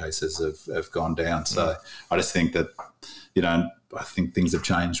COVID cases have gone down. So I just think that, I think things have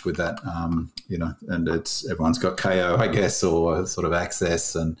changed with that, and everyone's got KO, I guess, or sort of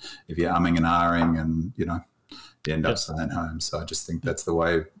access. And if you're umming and ahhing and, you end up staying home. So I just think that's the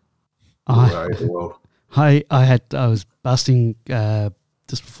way the world. I was busting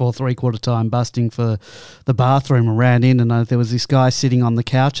just before 3/4 time, busting for the bathroom, and ran in, and there was this guy sitting on the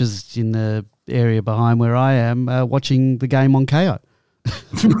couches in the area behind where I am watching the game on KO.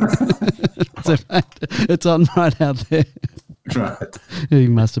 So, it's on right out there. Right. He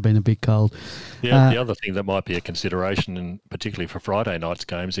must have been a bit cold. Yeah, the other thing that might be a consideration, and particularly for Friday night's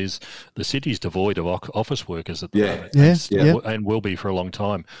games, is the city's devoid of office workers at the moment. And will be for a long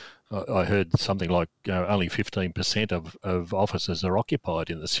time. I heard something like only 15% of offices are occupied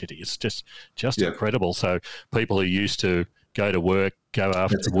in the city. It's just incredible. So people who used to go to work, go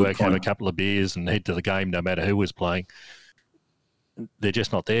after work, have a couple of beers and head to the game no matter who was playing, they're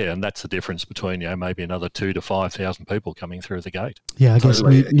just not there. And that's the difference between, maybe another 2,000 to 5,000 people coming through the gate. Yeah, I guess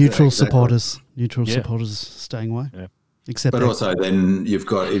neutral supporters staying away. Yeah. But also then you've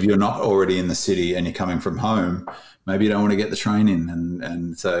got, if you're not already in the city and you're coming from home, maybe you don't want to get the train in.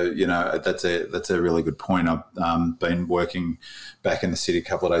 And so, that's a really good point. I've been working back in the city a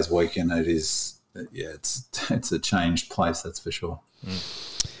couple of days a week, and it is, it's a changed place, that's for sure.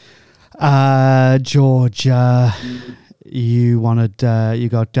 George, you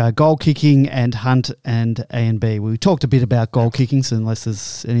got goal kicking and Hunt and A&B. We talked a bit about goal kicking, so unless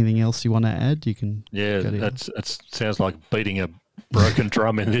there's anything else you want to add, you can. Yeah, it sounds like beating a broken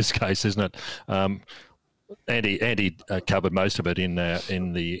drum in this case, isn't it? Andy covered most of it in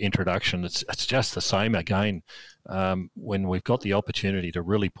the introduction. It's just the same again. When we've got the opportunity to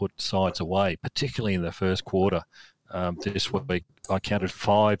really put sides away, particularly in the first quarter, this week I counted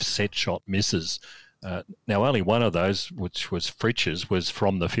 5 set shot misses. Now, only one of those, which was Fritsch's, was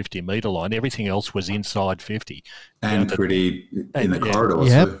from the 50-metre line. Everything else was inside 50. And pretty in the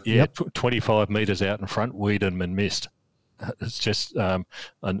corridor. Yep. 25 metres out in front, Wiedemann missed. It's just, and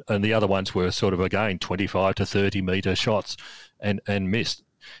the other ones were sort of, again, 25 to 30-metre shots and missed.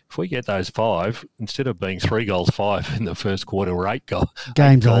 If we get those 5, instead of being 3 goals, 5 in the first quarter, or 8 goals,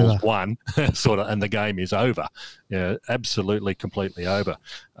 game's 8 goals, over. 1, sort of, and the game is over. Yeah, absolutely, completely over.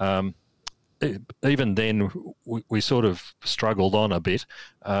 Even then, we sort of struggled on a bit.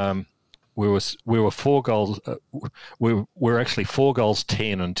 We were 4 goals. We were actually 4 goals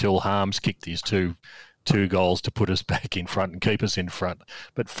 10 until Harms kicked his two goals to put us back in front and keep us in front.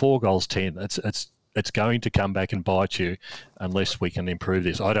 But 4 goals 10. It's going to come back and bite you unless we can improve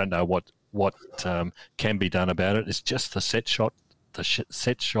this. I don't know what can be done about it. It's just the set shot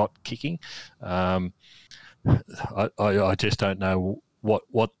kicking. I just don't know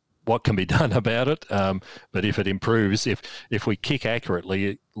what can be done about it. But if it improves, if we kick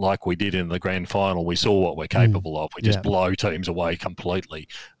accurately like we did in the grand final, we saw what we're capable of. We just blow teams away completely.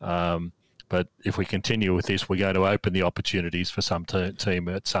 But if we continue with this, we're going to open the opportunities for some team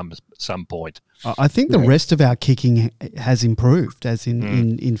at some point. I think the rest of our kicking has improved, as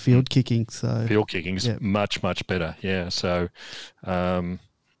in field kicking. So field kicking's much, much better. Yeah. So, would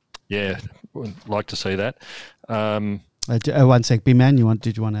like to see that. 1 sec, B-Man,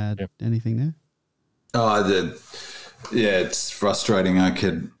 did you want to add anything there? Oh, I did. Yeah, it's frustrating.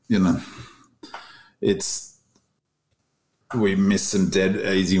 We missed some dead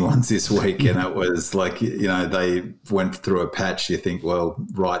easy ones this week, and it was like, they went through a patch. You think, well,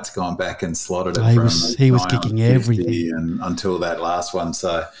 Wright's gone back and slotted it. He was kicking everything and until that last one.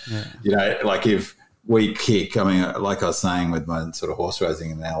 So, like if we kick, like I was saying with my sort of horse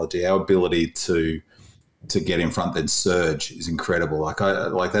racing analogy, our ability to get in front then surge is incredible.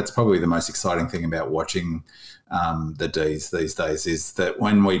 Like that's probably the most exciting thing about watching the Ds these days, is that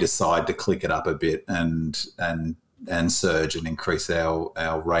when we decide to click it up a bit and surge and increase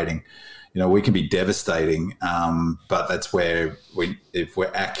our rating, we can be devastating, but that's where if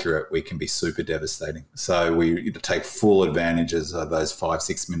we're accurate, we can be super devastating. So we take full advantages of those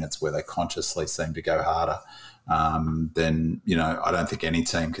 5-6 minutes where they consciously seem to go harder. Then I don't think any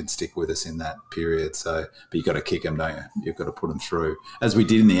team can stick with us in that period. So, but you've got to kick them, don't you? You've got to put them through, as we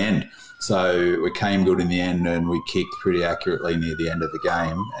did in the end. So we came good in the end, and we kicked pretty accurately near the end of the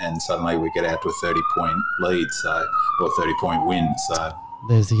game, and suddenly we get out to a 30-point lead, or 30-point win. So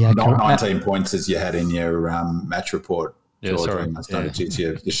there's the not 19 points as you had in your match report. Yeah, George, sorry.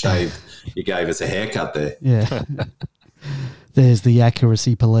 You shaved. You gave us a haircut there. Yeah. There's the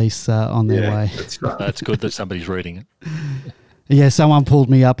accuracy police on their way. That's right. That's good that somebody's reading it. Yeah, someone pulled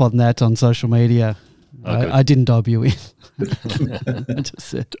me up on that on social media. I didn't dob you in.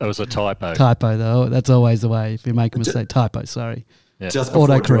 It was a typo. Typo, though. That's always the way. If you make a mistake, typo, sorry. Yeah. Just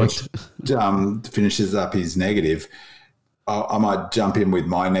before George finishes up his negative, I might jump in with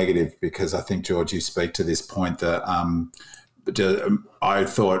my negative, because I think, George, you speak to this point that I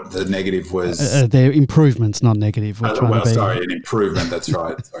thought the negative was... they're improvements, not negative. An improvement, that's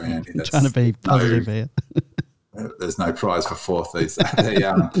right. Sorry, Andy. That's trying to be positive here. There's no prize for fourth these days.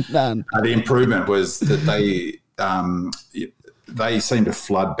 None. The improvement was that they seemed to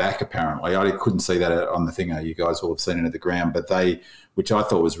flood back, apparently. I couldn't see that on the thing. You guys will have seen it at the ground, but which I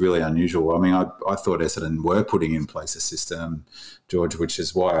thought was really unusual. I thought Essendon were putting in place a system, George, which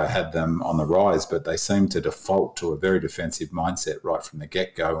is why I had them on the rise, but they seemed to default to a very defensive mindset right from the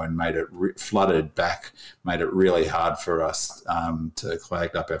get-go, and made it flooded back, made it really hard for us to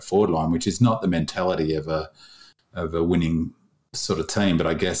clag up our forward line, which is not the mentality of a winning sort of team, but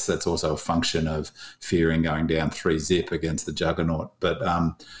I guess that's also a function of fearing going down 3-0 against the juggernaut. But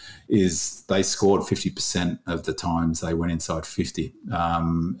is they scored 50% of the times they went inside 50,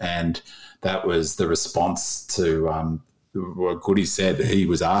 and that was the response to what Goody said. He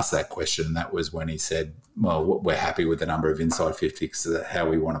was asked that question, and that was when he said, well, we're happy with the number of inside 50 because that's how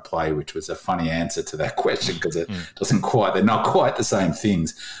we want to play, which was a funny answer to that question, because it they're not quite the same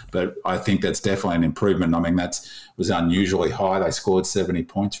things. But I think that's definitely an improvement. That was unusually high. They scored 70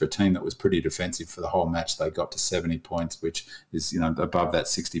 points for a team that was pretty defensive for the whole match. They got to 70 points, which is, above that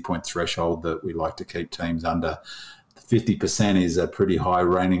 60-point threshold that we like to keep teams under. 50% is a pretty high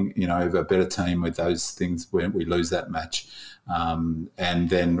rating, of a better team with those things when we lose that match. And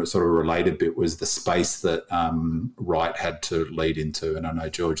then sort of related bit was the space that Wright had to lead into. And I know,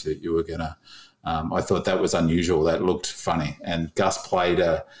 George, that you were going to I thought that was unusual. That looked funny. And Gus played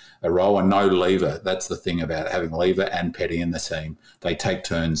a role, and no Lever. That's the thing about having Lever and Petty in the team. They take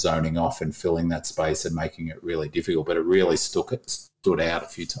turns zoning off and filling that space and making it really difficult. But it really stood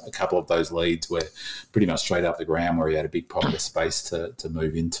out a couple of those leads were pretty much straight up the ground, where he had a big pocket of space to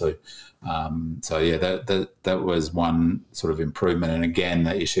move into. That was one sort of improvement. And again,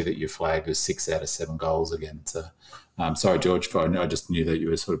 the issue that you flagged was 6 out of 7 goals again. So, sorry, George, I just knew that you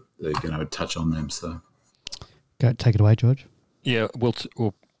were sort of going to touch on them. So, go take it away, George. Yeah, we'll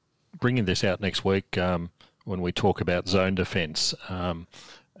bring this out next week when we talk about zone defence.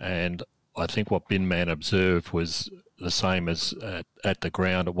 And I think what Bin Man observed was the same as at the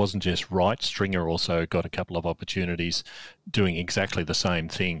ground. It wasn't just Wright. Stringer also got a couple of opportunities doing exactly the same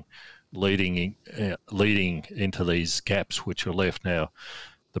thing, leading into these gaps which were left. Now,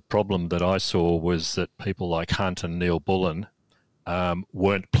 the problem that I saw was that people like Hunt and Neil Bullen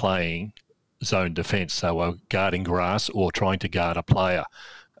weren't playing zone defence. They were guarding grass or trying to guard a player.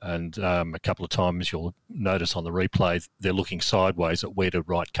 And a couple of times you'll notice on the replay, they're looking sideways at where did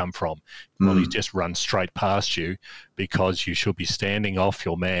Wright come from. Well, he just runs straight past you, because you should be standing off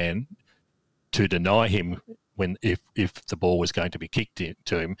your man to deny him if the ball was going to be kicked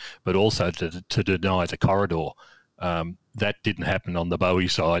to him, but also to deny the corridor. that didn't happen on the Bowie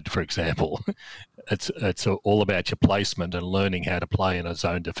side, for example. It's all about your placement and learning how to play in a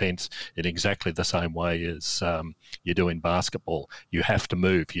zone defence in exactly the same way as you do in basketball. You have to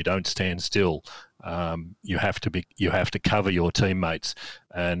move. You don't stand still. You have to cover your teammates,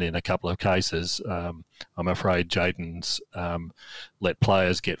 and in a couple of cases, I'm afraid Jayden's let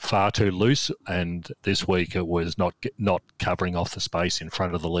players get far too loose, and this week it was not covering off the space in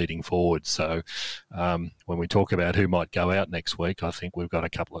front of the leading forward. So when we talk about who might go out next week, I think we've got a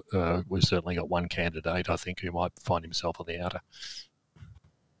couple of we've certainly got one candidate, I think, who might find himself on the outer.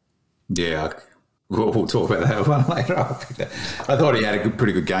 Yeah. We'll talk about that one later. I thought he had a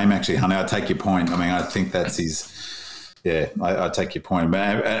pretty good game, actually, Honey. I take your point. I mean, I think that's his. Yeah, I take your point,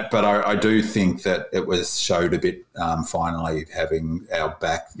 but I do think that it was showed a bit. Finally, having our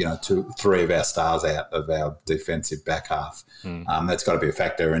back, 3 of our stars out of our defensive back half. That's got to be a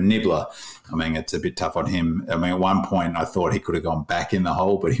factor. And Nibbler, I mean, it's a bit tough on him. I mean, at one point, I thought he could have gone back in the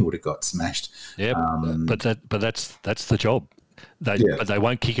hole, but he would have got smashed. Yeah, but that's the job. But they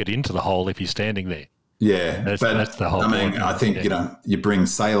won't kick it into the hole if you're standing there. Yeah, that's the whole point. I mean, I think, you bring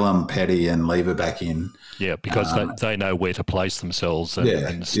Salem, Petty and Lever back in. Yeah, because they know where to place themselves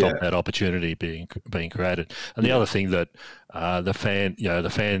and stop that opportunity being created. And the other thing that the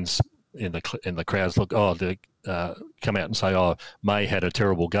fans in the crowds they come out and say, May had a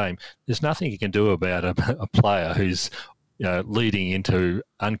terrible game. There's nothing you can do about a player who's leading into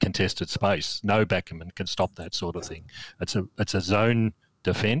uncontested space. No backman can stop that sort of thing. It's a zone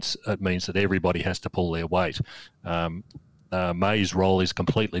defence. It means that everybody has to pull their weight. May's role is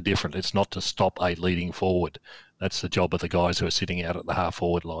completely different. It's not to stop a leading forward. That's the job of the guys who are sitting out at the half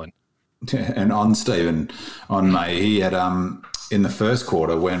forward line. And on May, he had in the first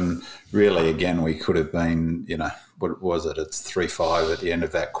quarter when really, again, we could have been, what was it? It's 3-5 at the end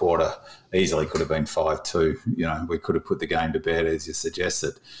of that quarter. Easily could have been 5-2. We could have put the game to bed, as you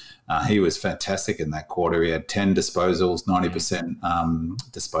suggested. He was fantastic in that quarter. He had 10 disposals,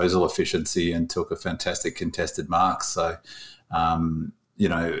 90% disposal efficiency, and took a fantastic contested mark. So,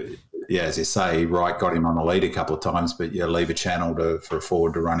 as you say, Wright got him on the lead a couple of times, but you leave a channel for a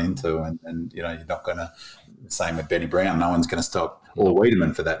forward to run into, and you're not going to. Same with Benny Brown. No one's going to stop, or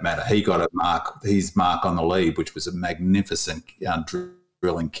Wiedemann for that matter. He got his mark on the lead, which was a magnificent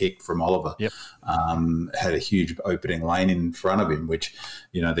drilling kick from Oliver. Yep. Had a huge opening lane in front of him, which,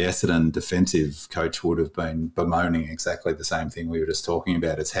 the Essendon defensive coach would have been bemoaning exactly the same thing we were just talking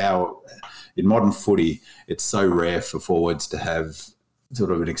about. It's how, in modern footy, it's so rare for forwards to have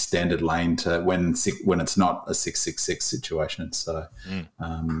sort of an extended lane to when it's not a 6-6-6 situation. So,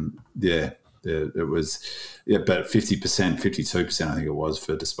 it was, but 50%, 52%, I think it was,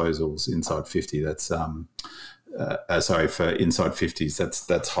 for disposals inside 50. That's for inside 50s.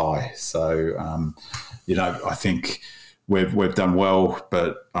 That's high. So, I think we've done well,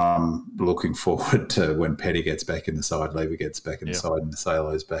 but looking forward to when Petty gets back in the side, Lever gets back in the side, and the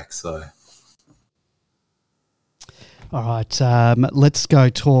Salo's back. So. All right, let's go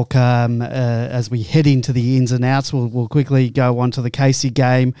talk as we head into the ins and outs. We'll quickly go on to the Casey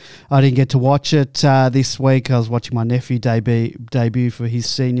game. I didn't get to watch it this week. I was watching my nephew debut for his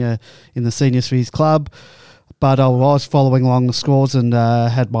seniors for his club. But I was following along the scores and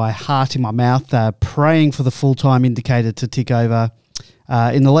had my heart in my mouth, praying for the full-time indicator to tick over.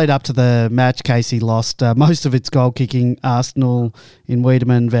 In the lead up to the match, Casey lost most of its goal kicking. Arsenal in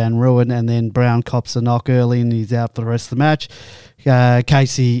Wiedemann, Van Rooyen, and then Brown cops a knock early and he's out for the rest of the match.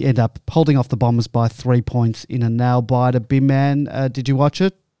 Casey ended up holding off the Bombers by 3 points in a nail-biter. Bim Man, did you watch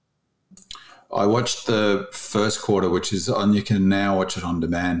it? I watched the first quarter, which is on. You can now watch it on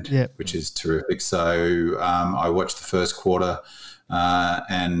demand, which is terrific. So I watched the first quarter,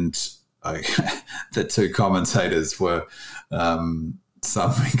 and the two commentators were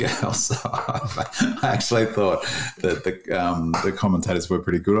something else. I actually thought that the commentators were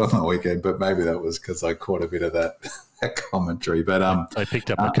pretty good on the weekend, but maybe that was because I caught a bit of that commentary. But they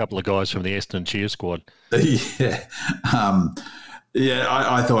picked up a couple of guys from the Essendon cheer squad. I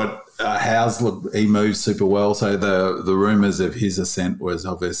thought Howes, he moved super well. So the rumours of his ascent was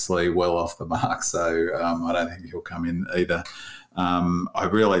obviously well off the mark. So I don't think he'll come in either. I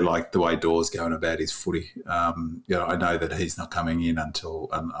really like the way Dawes going about his footy. I know that he's not coming in until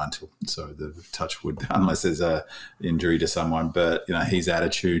the touch wood, unless there's a injury to someone. But his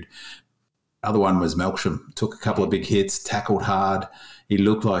attitude. Other one was Melksham. Took a couple of big hits, tackled hard. He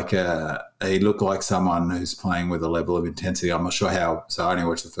looked like someone who's playing with a level of intensity. I'm not sure how. So I only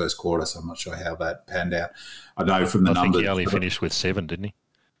watched the first quarter, so I'm not sure how that panned out. I know from the numbers. I think he only finished with 7, didn't he?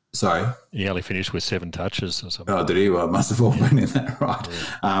 Sorry? He only finished with 7 touches or something. Oh, did he? Well, it must have all been in that, right.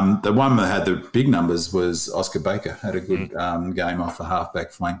 Yeah. The one that had the big numbers was Oscar Baker. Had a good game off the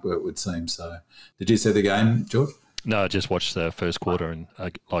halfback flank, it would seem. So, did you see the game, George? No, I just watched the first quarter and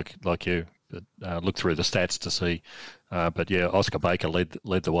like you, looked through the stats to see. But yeah, Oscar Baker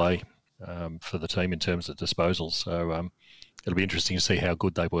led the way for the team in terms of disposals. So it'll be interesting to see how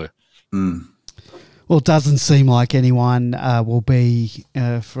good they were. Mm. Well, it doesn't seem like anyone will be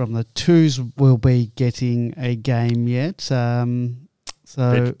from the twos will be getting a game yet. So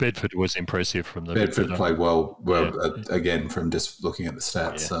Bedford was impressive from the Bedford played well again from just looking at the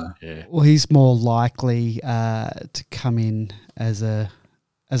stats. Well, he's more likely to come in as a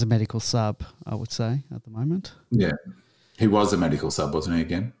medical sub, I would say, at the moment. Yeah, he was a medical sub, wasn't he?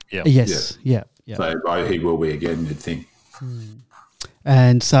 Again. Yeah. Yes. Yeah. So he will be again, you'd think.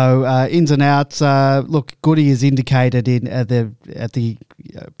 And so ins and outs. Look, Goody has indicated at the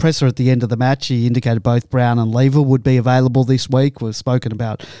presser at the end of the match. He indicated both Brown and Lever would be available this week. We've spoken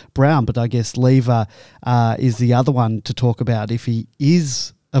about Brown, but I guess Lever is the other one to talk about if he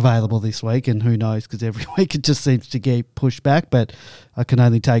is available this week. And who knows? Because every week it just seems to get pushed back. But I can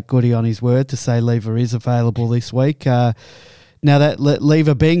only take Goody on his word to say Lever is available this week. Now that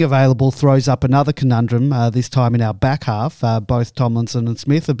Lever being available throws up another conundrum, this time in our back half. Both Tomlinson and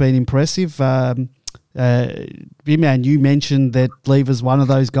Smith have been impressive. B-Man, you mentioned that Lever's one of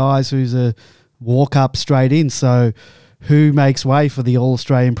those guys who's a walk-up straight in. So who makes way for the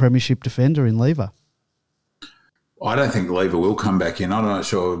All-Australian Premiership defender in Lever? I don't think Lever will come back in. I'm not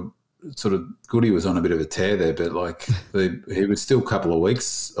sure. Sort of Goody was on a bit of a tear there, but he was still a couple of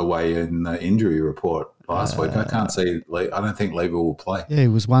weeks away in the injury report last week. I can't see. I don't think Lever will play. Yeah, it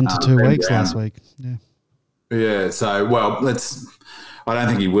was 1 to 2 weeks last week. Yeah. Yeah. So I don't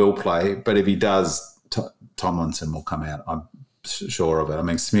think he will play, but if he does, Tomlinson will come out. I'm sure of it. I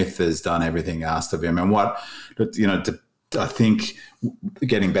mean, Smith has done everything asked of him, and I think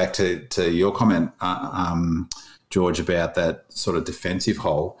getting back to your comment, George, about that sort of defensive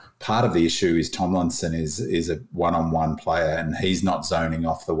hole, part of the issue is Tomlinson is a one-on-one player and he's not zoning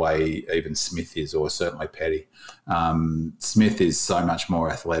off the way even Smith is, or certainly Petty. Smith is so much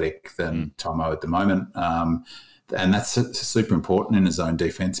more athletic than Tomo at the moment. And that's super important in a zone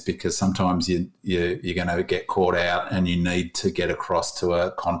defence because sometimes you're going to get caught out and you need to get across to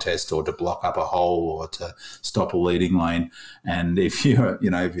a contest or to block up a hole or to stop a leading lane. And if you're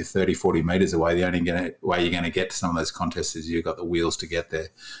 30, 40 metres away, the only way you're going to get to some of those contests is you've got the wheels to get there.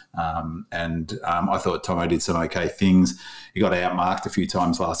 I thought Tomo did some okay things. He got outmarked a few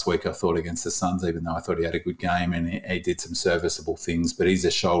times last week, I thought, against the Suns, even though I thought he had a good game and he did some serviceable things. But he's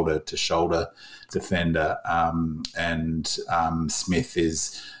a shoulder-to-shoulder defender, and Smith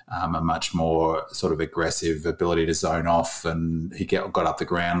is a much more sort of aggressive ability to zone off, and he got up the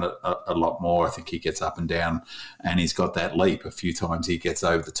ground a lot more. I think he gets up and down, and he's got that leap. A few times he gets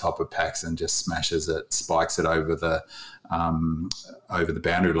over the top of packs and just smashes it, spikes it over the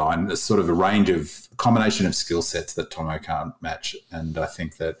boundary line. There's sort of a combination of skill sets that Tomo can't match, and I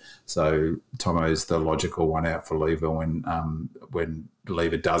think that so Tomo's the logical one out for Lever when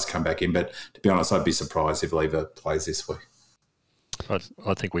Lever does come back in. But to be honest, I'd be surprised if Lever plays this week. I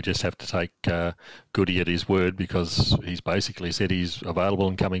think we just have to take Goody at his word because he's basically said he's available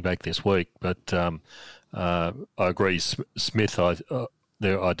and coming back this week. But I agree, Smith. I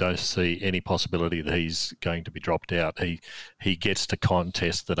don't see any possibility that he's going to be dropped out. He gets to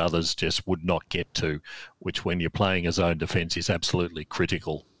contests that others just would not get to, which when you're playing a zone defence is absolutely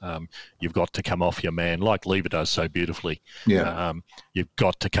critical. You've got to come off your man, like Lever does so beautifully. Yeah. You've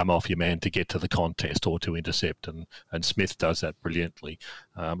got to come off your man to get to the contest or to intercept, and Smith does that brilliantly.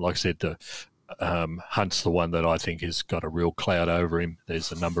 Like I said, Hunt's the one that I think has got a real cloud over him.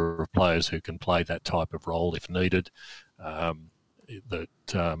 There's a number of players who can play that type of role if needed.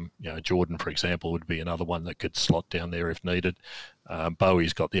 Jordan, for example, would be another one that could slot down there if needed.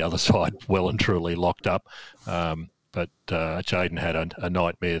 Bowie's got the other side well and truly locked up. But Jaden had a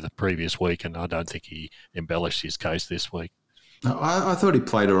nightmare the previous week, and I don't think he embellished his case this week. No, I thought he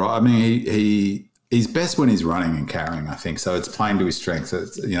played all right. I mean, he's best when he's running and carrying, I think. So it's playing to his strengths.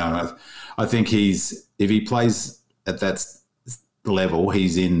 I think if he plays at that level,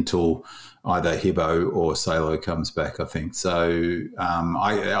 he's in till either Hibbo or Salo comes back, I think. So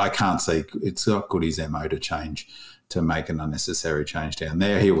I can't see – it's not Goody's MO to make an unnecessary change down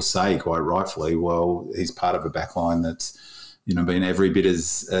there. He will say quite rightfully, well, he's part of a backline that's been every bit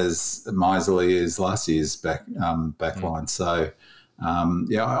as miserly as last year's backline. So,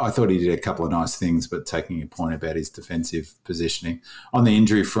 I thought he did a couple of nice things, but taking a point about his defensive positioning. On the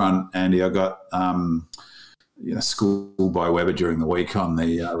injury front, Andy, I got schooled by Weber during the week on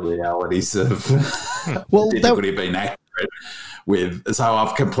the realities of difficulty of being accurate with. So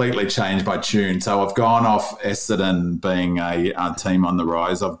I've completely changed my tune. So I've gone off Essendon being a team on the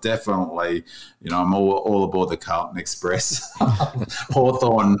rise. I've definitely, I'm all aboard the Carlton Express.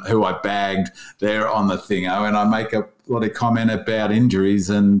 Hawthorn, who I bagged, they're on the thingo, and I make a lot of comment about injuries,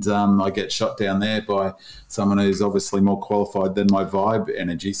 and I get shot down there by someone who's obviously more qualified than my Vibe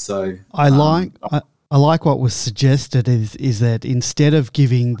energy. So I like what was suggested is that instead of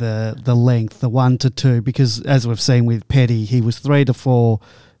giving the length, the 1 to 2, because as we've seen with Petty, he was 3 to 4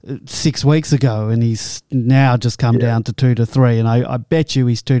 6 weeks ago, and he's now just come down to 2 to 3. And I bet you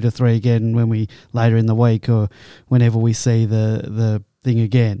he's 2 to 3 again when we later in the week or whenever we see the thing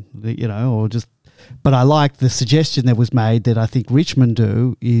again, or just. But I like the suggestion that was made that I think Richmond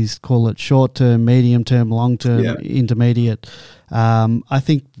do is call it short term, medium term, long term, intermediate. I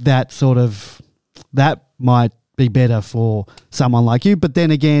think that might be better for someone like you. But then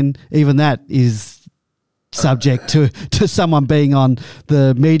again, even that is subject to someone being on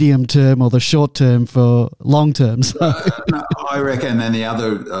the medium term or the short term for long term. So. No, I reckon. And the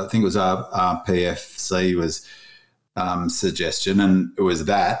other, I think it was our PFC was suggestion, and it was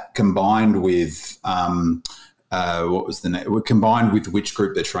that combined with what was the name? Combined with which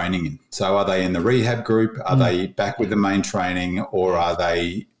group they're training in. So are they in the rehab group? Are they back with the main training, or are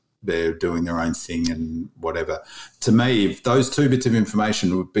they're doing their own thing and whatever? To me, if those two bits of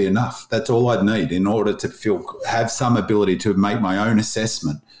information would be enough. That's all I'd need in order to have some ability to make my own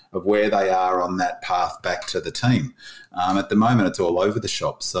assessment of where they are on that path back to the team. At the moment, it's all over the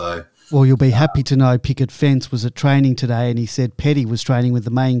shop. So, well, you'll be happy to know Picket Fence was at training today, and he said Petty was training with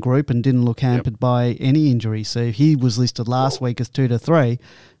the main group and didn't look hampered by any injury. So he was listed last week as 2 to 3,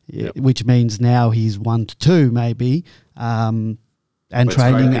 which means now he's 1 to 2 maybe. And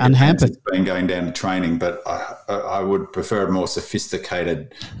training unhampered. It's been going down to training, but I would prefer more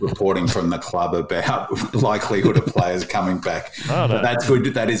sophisticated reporting from the club about likelihood of players coming back. But that's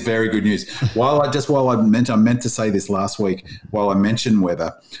good. That is very good news. I meant to say this last week. While I mentioned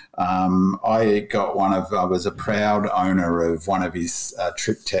Weber, I was a proud owner of one of his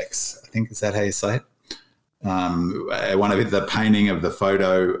Triptychs. I think, is that how you say it? One of the painting of the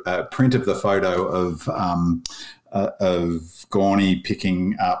photo, print of the photo of Viney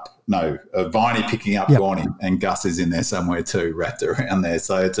picking up Viney, and Gus is in there somewhere too, wrapped around there.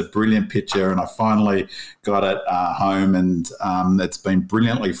 So it's a brilliant picture, and I finally got it home, and it's been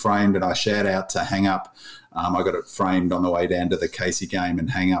brilliantly framed, and I shout out to Hang Up. I got it framed on the way down to the Casey game, and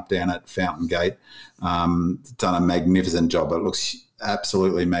Hang Up down at Fountain Gate. Done a magnificent job. It looks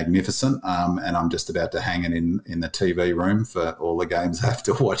absolutely magnificent, and I'm just about to hang it in the TV room for all the games I have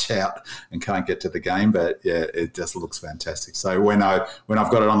to watch out and can't get to the game. But yeah, it just looks fantastic. So when I've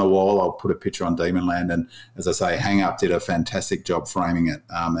got it on the wall, I'll put a picture on Demonland, and as I say, Hang Up did a fantastic job framing it,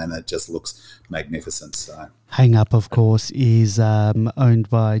 and it just looks magnificent. So Hang Up, of course, is owned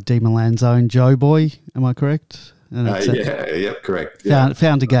by Demonland's own Joe Boy. Am I correct? Correct.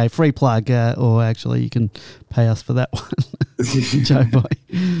 Found a gay free plug, or actually you can pay us for that one, Joe Boy.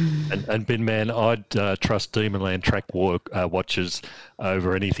 And Bin Man, I'd trust Demonland track watchers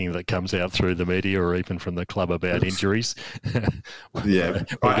over anything that comes out through the media or even from the club about injuries.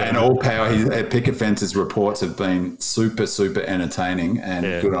 And all power. Picket Fence's reports have been super, super entertaining,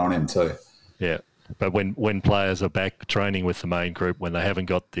 and good on him too. Yeah. But when players are back training with the main group, when they haven't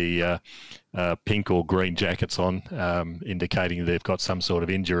got the pink or green jackets on, indicating they've got some sort of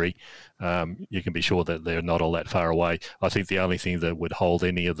injury, you can be sure that they're not all that far away. I think the only thing that would hold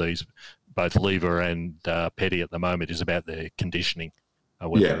any of these, both Lever and Petty at the moment, is about their conditioning,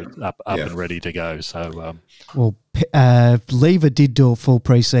 whether it's up and ready to go. So, Lever did do a full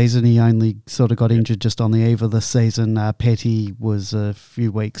pre-season. He only sort of got injured just on the eve of the season. Petty was a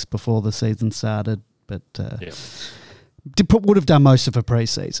few weeks before the season started, but would have done most of a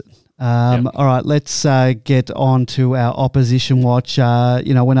pre-season. All right, let's get on to our opposition watch.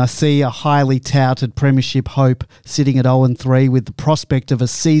 When I see a highly touted premiership hope sitting at 0-3 with the prospect of a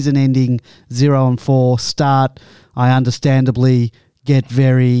season-ending 0-4 start, I understandably get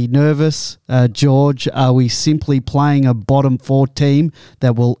very nervous. George, are we simply playing a bottom 4 team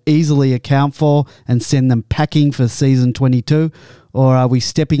that will easily account for and send them packing for season 22? Or are we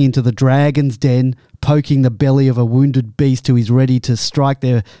stepping into the dragon's den, poking the belly of a wounded beast who is ready to strike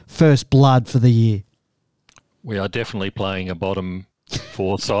their first blood for the year? We are definitely playing a bottom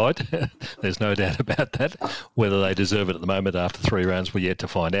 4 side. There's no doubt about that. Whether they deserve it at the moment after 3 rounds, we're yet to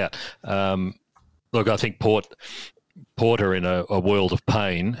find out. Look, I think Port are in a world of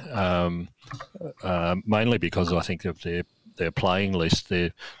pain, mainly because I think of their playing list.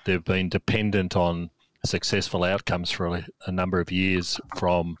 They've been dependent on successful outcomes for a number of years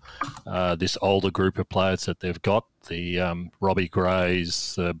from this older group of players that they've got, the Robbie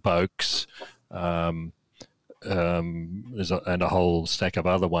Grays, the Boaks, and a whole stack of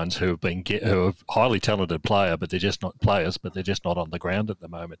other ones who are highly talented players, but they're just not on the ground at the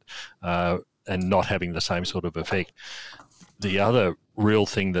moment, and not having the same sort of effect. The other real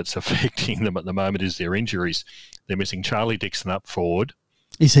thing that's affecting them at the moment is their injuries. They're missing Charlie Dixon up forward.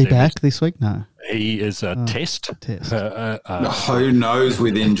 Is he back this week? No. He is a test. Who knows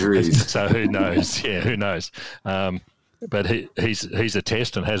with injuries? So who knows? Yeah, who knows? But he's a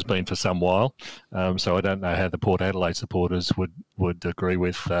test and has been for some while. So I don't know how the Port Adelaide supporters would agree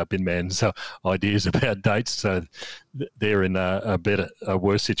with Binman's ideas about dates. So they're in a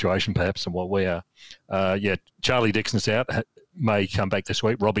worse situation perhaps than what we are. Charlie Dixon's out. May come back this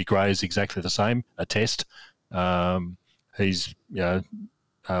week. Robbie Gray is exactly the same, a test. He's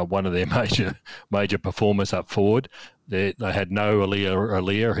one of their major performers up forward. They had no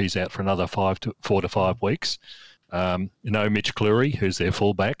Aliir. He's out for another 4 to 5 weeks. No Mitch Cleary, who's their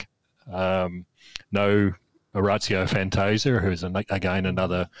fullback. No Orazio Fantasia, who's again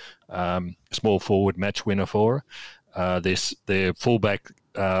another small forward match winner for her. Their fullback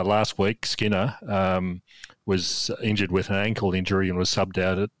last week, Skinner, was injured with an ankle injury and was subbed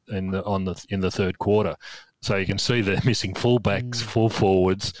out in the third quarter. So you can see they're missing fullbacks, full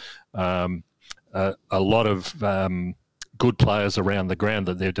forwards, a lot of good players around the ground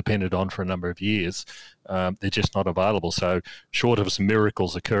that they've depended on for a number of years. They're just not available. So short of some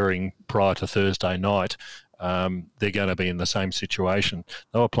miracles occurring prior to Thursday night, they're going to be in the same situation.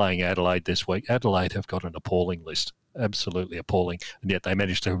 They were playing Adelaide this week. Adelaide have got an appalling list, absolutely appalling, and yet they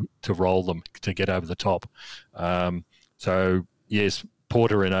managed to roll them to get over the top. So yes,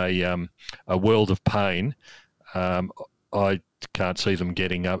 Porter in a world of pain. I can't see them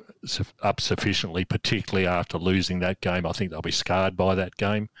getting up sufficiently, particularly after losing that game. I think they'll be scarred by that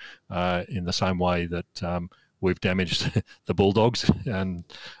game in the same way that we've damaged the Bulldogs and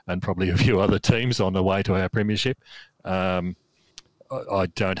probably a few other teams on the way to our premiership. I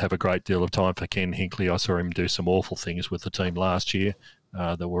don't have a great deal of time for Ken Hinkley. I saw him do some awful things with the team last year.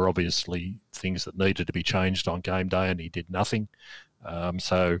 There were obviously things that needed to be changed on game day, and he did nothing.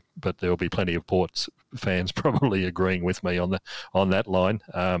 But there will be plenty of Ports fans probably agreeing with me on that line.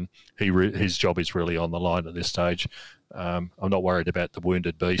 His job is really on the line at this stage. I'm not worried about the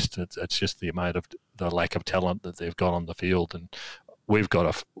wounded beast. It's just the amount of the lack of talent that they've got on the field, and we've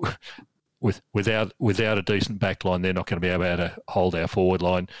got without a decent back line, they're not going to be able to hold our forward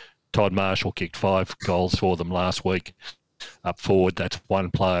line. Todd Marshall kicked 5 goals for them last week. Up forward, that's one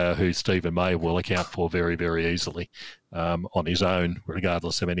player who Stephen May will account for very, very easily on his own,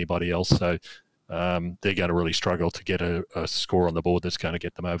 regardless of anybody else. So they're going to really struggle to get a score on the board that's going to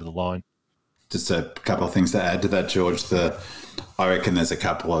get them over the line. Just a couple of things to add to that, George. I reckon there's a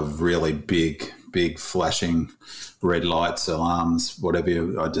couple of really big flashing red lights, alarms,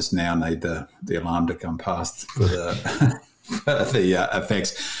 whatever. I just now need the alarm to come past for the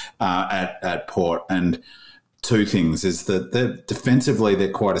effects at Port. And two things is that defensively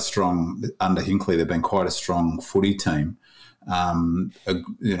they're quite a strong, under Hinkley they've been quite a strong footy team.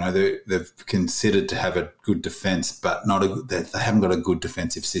 They've considered to have a good defence, but they haven't got a good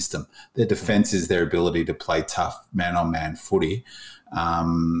defensive system. Their defence is their ability to play tough man-on-man footy,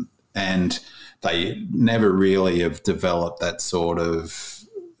 and they never really have developed that sort of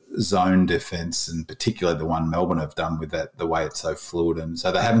zone defence, and particularly the one Melbourne have done with that, the way it's so fluid, and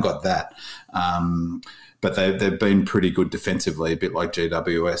so they haven't got that. But they've been pretty good defensively, a bit like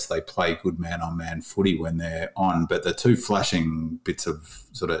GWS. They play good man-on-man footy when they're on. But the two flashing bits of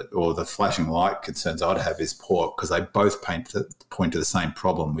or the flashing light concerns I'd have is Port, because they both point to the same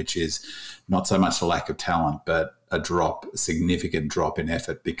problem, which is not so much a lack of talent, but a significant drop in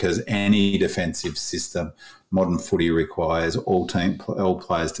effort, because any defensive system, modern footy requires all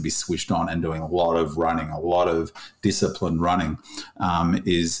players to be switched on and doing a lot of running, a lot of disciplined running,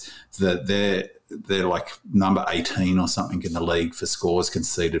 is that they're like number 18 or something in the league for scores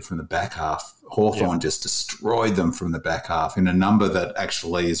conceded from the back half. Hawthorn just destroyed them from the back half in a number that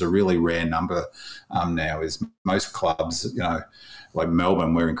actually is a really rare number now. Is most clubs, like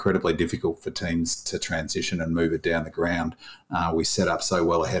Melbourne, we're incredibly difficult for teams to transition and move it down the ground. We set up so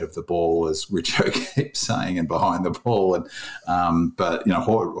well ahead of the ball, as Richo keeps saying, and behind the ball. And but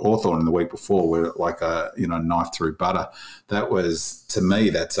Hawthorn in the week before were like a knife through butter. That was, to me,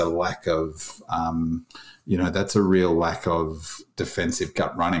 that's a lack of that's a real lack of defensive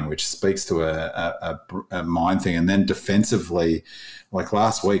gut running, which speaks to a mind thing. And then defensively, like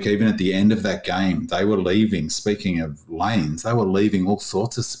last week, even at the end of that game, they were leaving, speaking of lanes, they were leaving all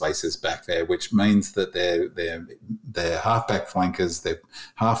sorts of spaces back there, which means that their half-back flankers, their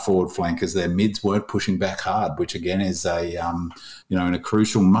half-forward flankers, their mids weren't pushing back hard, which again is in a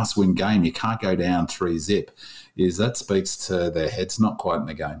crucial must-win game, you can't go down 3-0. That speaks to their heads not quite in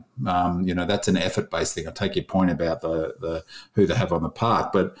the game. That's an effort-based thing. I take your point about the who they have on the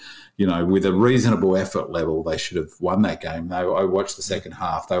park, but with a reasonable effort level, they should have won that game. I watched the second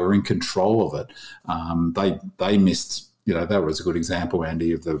half; they were in control of it. They missed. That was a good example,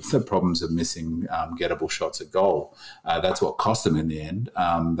 Andy, of the problems of missing gettable shots at goal. That's what cost them in the end.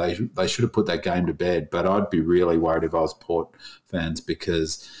 They should have put that game to bed, but I'd be really worried if I was Port fans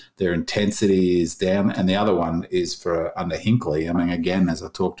because their intensity is down. And the other one is for under Hinkley. I mean, again, as I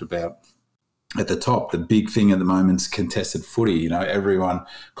talked about at the top, the big thing at the moment is contested footy. Everyone,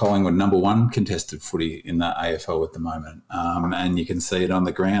 Collingwood #1 contested footy in the AFL at the moment. And you can see it on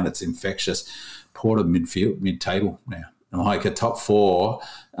the ground. It's infectious. Port of mid-table now. Like a top 4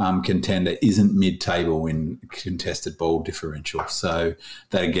 contender isn't mid-table in contested ball differential. So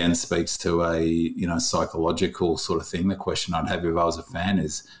that again speaks to a psychological sort of thing. The question I'd have if I was a fan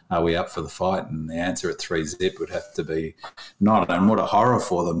is, are we up for the fight? And the answer at 3-0 would have to be not. And what a horror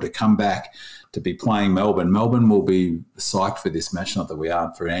for them to come back to be playing Melbourne. Melbourne will be psyched for this match. Not that we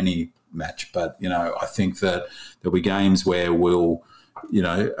aren't for any match, but I think that there'll be games where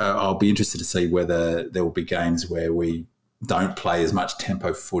I'll be interested to see whether there will be games where we don't play as much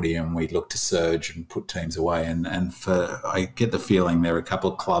tempo footy and we look to surge and put teams away. And I get the feeling there are a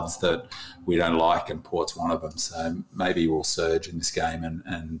couple of clubs that we don't like and Port's one of them. So maybe we'll surge in this game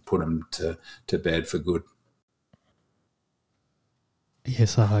and put them to bed for good.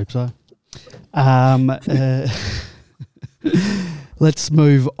 Yes, I hope so. Let's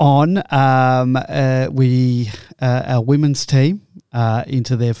move on. Our women's team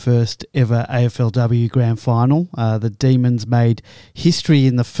into their first ever AFLW Grand Final. The Demons made history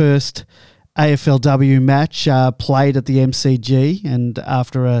in the first AFLW match played at the MCG, and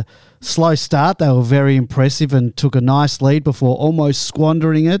after a slow start, they were very impressive and took a nice lead before almost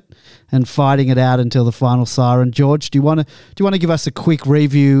squandering it and fighting it out until the final siren. George, do you want to give us a quick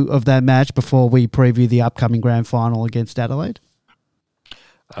review of that match before we preview the upcoming Grand Final against Adelaide?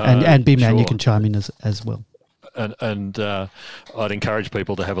 And B-Man, sure. You can chime in as well. And I'd encourage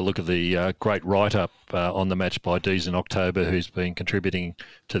people to have a look at the great write-up on the match by Dees in October, who's been contributing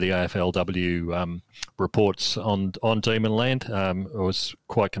to the AFLW reports on Demonland. It was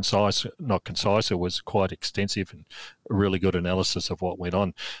quite concise, not concise, it was quite extensive and a really good analysis of what went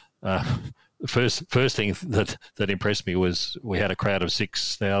on. First thing that impressed me was we had a crowd of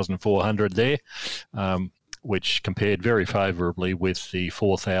 6,400 there, which compared very favourably with the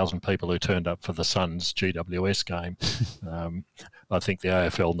 4,000 people who turned up for the Suns GWS game. I think the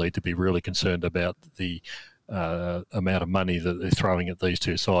AFL need to be really concerned about the amount of money that they're throwing at these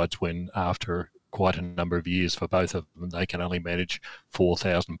two sides when after quite a number of years for both of them, they can only manage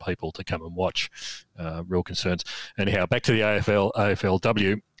 4,000 people to come and watch. Real concerns. Anyhow, back to the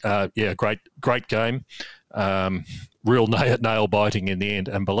AFLW. Great game. Real nail biting in the end,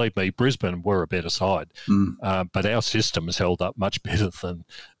 and believe me, Brisbane were a better side, but our systems held up much better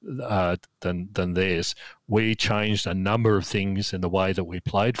than theirs. We changed a number of things in the way that we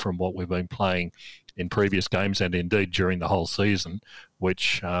played from what we've been playing in previous games and indeed during the whole season,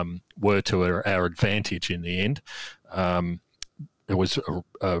 which were to our advantage in the end. It was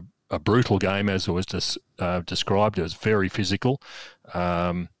a brutal game, as it was described. It was very physical.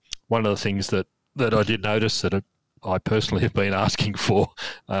 One of the things that I did notice that I personally have been asking for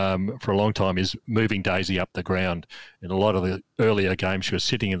a long time is moving Daisy up the ground. In a lot of the earlier games, she was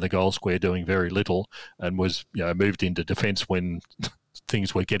sitting in the goal square doing very little and was moved into defence when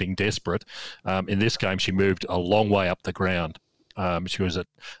things were getting desperate. In this game, she moved a long way up the ground. She was at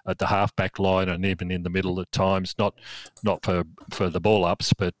the half-back line and even in the middle at times, not for the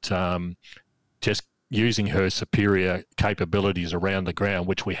ball-ups, but just using her superior capabilities around the ground,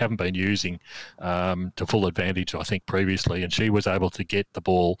 which we haven't been using to full advantage, I think, previously. And she was able to get the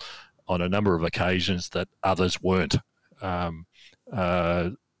ball on a number of occasions that others weren't, and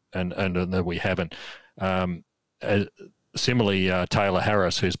that we haven't. Similarly, Taylor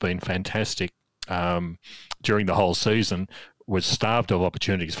Harris, who's been fantastic during the whole season, was starved of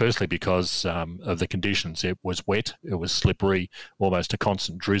opportunities, firstly because of the conditions. It was wet, it was slippery, almost a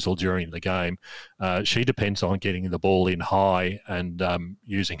constant drizzle during the game. She depends on getting the ball in high and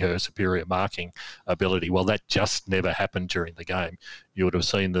using her superior marking ability. Well, that just never happened during the game. You would have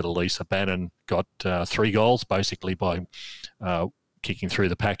seen that Elisa Bannon got 3 goals basically by kicking through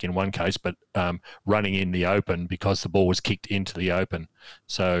the pack in one case, but running in the open because the ball was kicked into the open.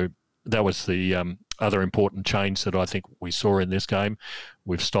 So that was the other important change that I think we saw in this game.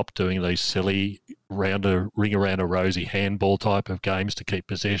 We've stopped doing these silly ring around a rosy handball type of games to keep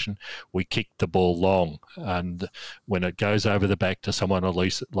possession. We kick the ball long, and when it goes over the back to someone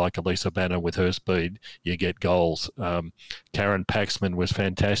like Elisa Banner with her speed, you get goals. Karen Paxman was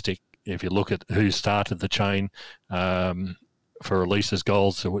fantastic. If you look at who started the chain for Elisa's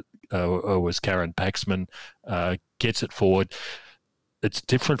goals, it was Karen Paxman, gets it forward. It's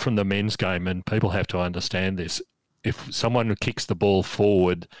different from the men's game, and people have to understand this. If someone kicks the ball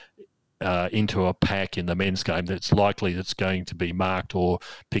forward into a pack in the men's game, that's likely it's going to be marked or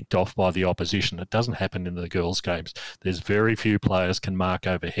picked off by the opposition. It doesn't happen in the girls' games. There's very few players can mark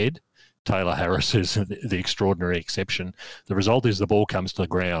overhead. Taylor Harris is the extraordinary exception. The result is the ball comes to the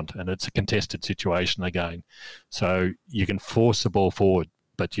ground, and it's a contested situation again. So you can force the ball forward,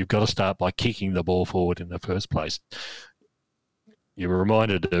 but you've got to start by kicking the ball forward in the first place. You were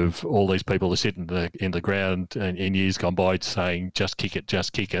reminded of all these people who sit in the ground in years gone by saying, just kick it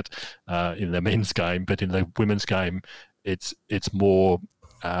in the men's game. But in the women's game, it's more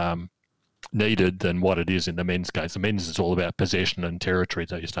needed than what it is in the men's game. The men's is all about possession and territory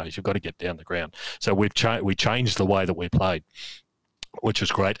these days. You've got to get down the ground. So we changed the way that we played, which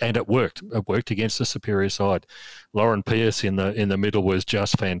was great, and it worked. It worked against the superior side. Lauren Pearce in the middle was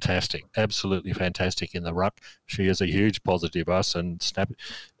just fantastic, absolutely fantastic in the ruck. She is a huge positive and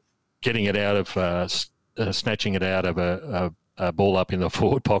getting it out of snatching it out of a ball up in the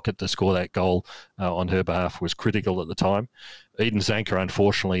forward pocket to score that goal on her behalf was critical at the time. Eden Zanker,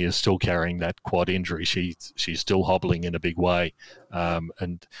 unfortunately, is still carrying that quad injury. She's still hobbling in a big way,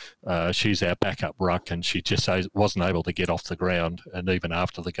 and she's our backup ruck, and she just wasn't able to get off the ground. And even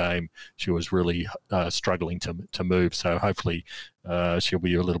after the game, she was really struggling to move. So hopefully she'll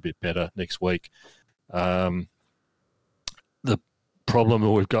be a little bit better next week. The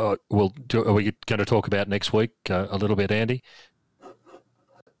problem we've got, are we going to talk about next week a little bit, Andy?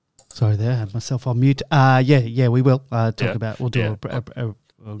 Sorry there, I had myself on mute. Yeah, we will talk about. We'll do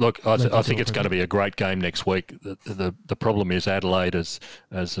Look, I think it's going to be a great game next week. The problem is Adelaide, as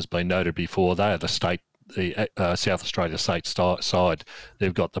has been noted before, they are the South Australia state side.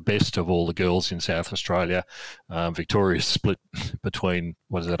 They've got the best of all the girls in South Australia. Victoria's split between,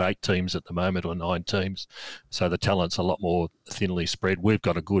 8 teams at the moment or 9 teams. So the talent's a lot more thinly spread. We've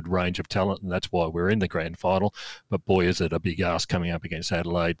got a good range of talent, and that's why we're in the grand final. But boy, is it a big ask coming up against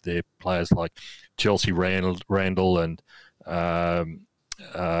Adelaide. They're players like Chelsea Randall and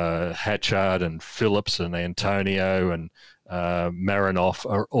Hatchard and Phillips and Antonio and Marinoff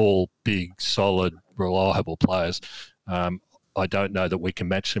are all big, solid, reliable players. I don't know that we can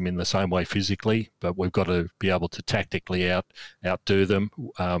match them in the same way physically, but we've got to be able to tactically outdo them.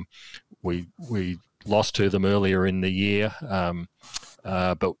 We lost to them earlier in the year,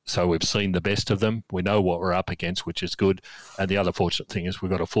 but so we've seen the best of them. We know what we're up against, which is good. And the other fortunate thing is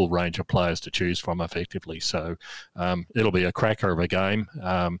we've got a full range of players to choose from effectively. So it'll be a cracker of a game.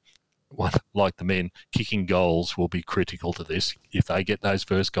 Like the men, kicking goals will be critical to this. If they get those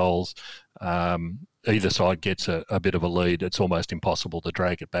first goals, either side gets a bit of a lead. It's almost impossible to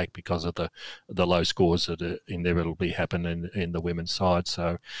drag it back because of the low scores that inevitably happen in the women's side.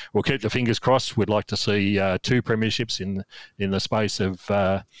 So we'll keep the fingers crossed. We'd like to see 2 premierships in the space of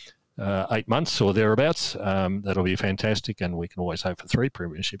 8 months or thereabouts. That'll be fantastic, and we can always hope for 3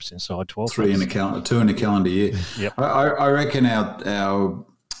 premierships inside 12 2 in a calendar year. Yep. I reckon our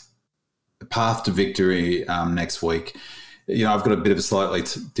path to victory next week. I've got a bit of a slightly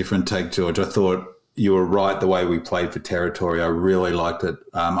different take, George. I thought you were right the way we played for territory. I really liked it.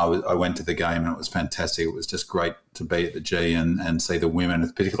 I went to the game and it was fantastic. It was just great to be at the G and see the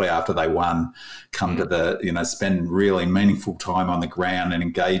women, particularly after they won, come to the, spend really meaningful time on the ground and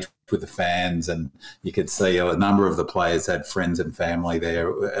engage with the fans. And you could see a number of the players had friends and family there.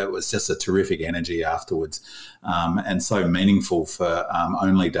 It was just a terrific energy afterwards, and so meaningful for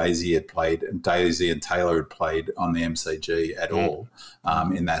only Daisy and Taylor had played on the MCG at all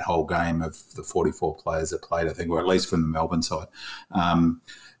in that whole game of the 44 players that played, I think, or at least from the Melbourne side.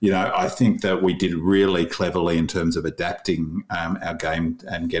 I think that we did really cleverly in terms of adapting our game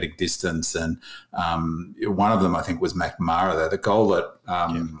and getting distance. And one of them, I think, was McNamara there. The goal that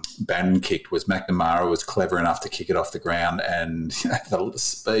Bannon kicked was McNamara was clever enough to kick it off the ground, and the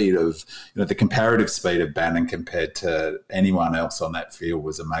speed of, the comparative speed of Bannon compared to anyone else on that field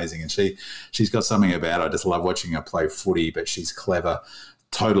was amazing. And she's got something about her. I just love watching her play footy, but she's clever.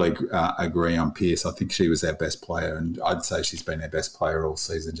 totally agree on Pearce. I think she was our best player, and I'd say she's been our best player all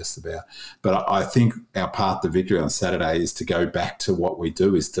season, just about. But I think our path to victory on Saturday is to go back to what we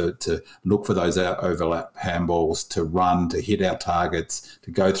do, is to look for those overlap handballs, to run, to hit our targets,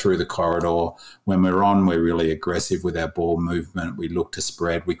 to go through the corridor. When we're on, we're really aggressive with our ball movement. We look to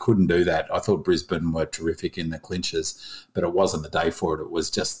spread. We couldn't do that. I thought Brisbane were terrific in the clinches, but it wasn't the day for it.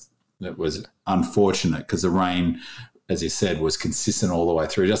 It was unfortunate because the rain, as you said, was consistent all the way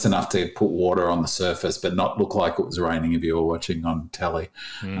through, just enough to put water on the surface, but not look like it was raining if you were watching on telly.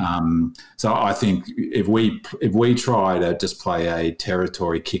 So I think if we try to just play a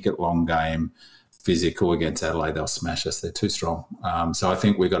territory kick it long game, physical against Adelaide, they'll smash us. They're too strong. So I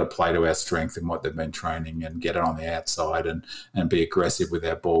think we've got to play to our strength in what they've been training and get it on the outside and be aggressive with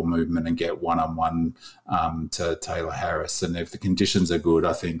our ball movement and get one-on-one to Taylor Harris. And if the conditions are good,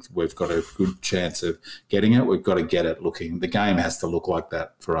 I think we've got a good chance of getting it. We've got to get it looking. The game has to look like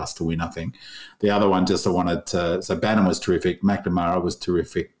that for us to win, I think. The other one, just I wanted to... So Bannon was terrific. McNamara was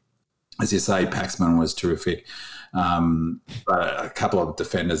terrific. As you say, Paxman was terrific. But a couple of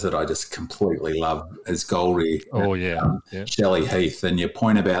defenders that I just completely love is Goldie. Shelley Heath. And your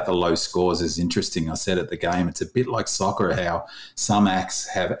point about the low scores is interesting. I said at the game, it's a bit like soccer, how some acts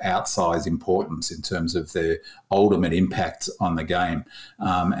have outsized importance in terms of their ultimate impact on the game.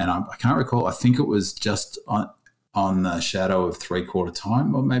 And I can't recall, I think it was just on the shadow of three-quarter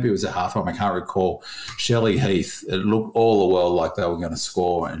time, or maybe it was at half-time, I can't recall. Shelley Heath, it looked all the world like they were going to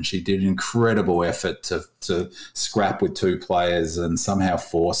score, and she did an incredible effort to scrap with two players and somehow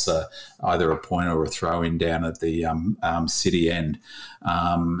force either a point or a throw-in down at the city end.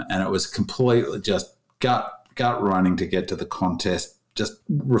 And it was completely just gut running to get to the contest, just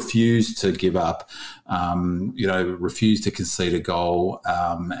refused to give up, refused to concede a goal.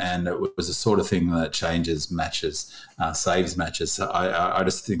 And it was the sort of thing that changes matches, saves matches. So I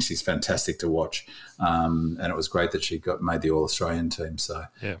just think she's fantastic to watch. And it was great that she made the All-Australian team. So,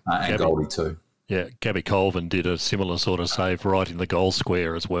 and Goldie too. Yeah, Gabby Colvin did a similar sort of save right in the goal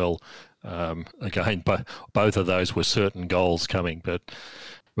square as well. Again, both of those were certain goals coming, but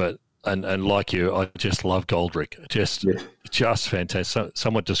And like you, I just love Goldrick. Just fantastic.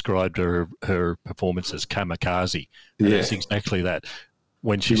 Someone described her performance as kamikaze. And it's exactly that.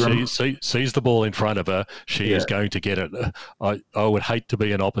 When she sees the ball in front of her, she is going to get it. I would hate to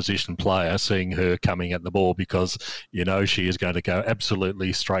be an opposition player seeing her coming at the ball, because she is going to go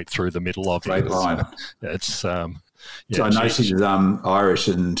absolutely straight through the middle of straight line. It's so I know she's Irish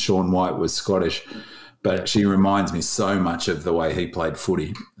and Sean White was Scottish. But she reminds me so much of the way he played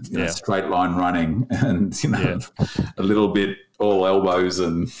footy, straight line running and, a little bit all elbows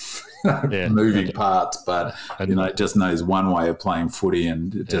and moving parts, but, just knows one way of playing footy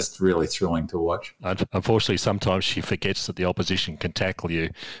and just really thrilling to watch. Unfortunately, sometimes she forgets that the opposition can tackle you.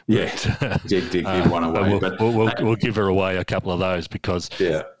 Dig one away. We'll give her away a couple of those because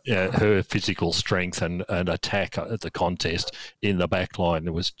her physical strength and attack at the contest in the back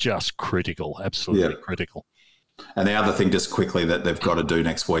line was just critical, absolutely critical. And the other thing, just quickly, that they've got to do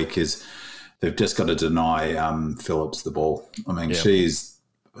next week is they've just got to deny Phillips the ball. I mean, she's,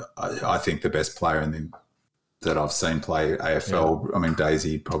 I think, the best player that I've seen play AFL. I mean,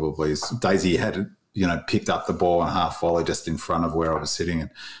 Daisy probably is. Daisy had, picked up the ball and half volley just in front of where I was sitting, and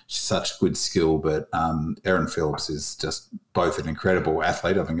she's such good skill. But Erin Phillips is just both an incredible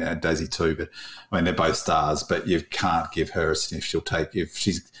athlete. I think Daisy too, but I mean, they're both stars. But you can't give her a sniff. If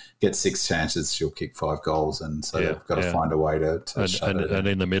she gets 6 chances, she'll kick 5 goals, and so they've got to find a way to shut it. And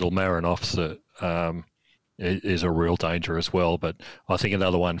in the middle, Marinoff's is a real danger as well. But I think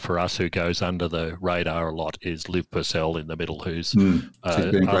another one for us who goes under the radar a lot is Liv Purcell in the middle, who's been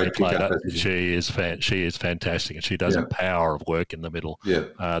a great player. She is fantastic, and she does a power of work in the middle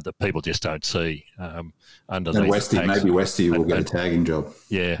that people just don't see. Maybe Westy will get a tagging job.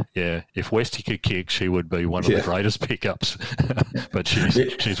 Yeah. If Westy could kick, she would be one of the greatest pickups. But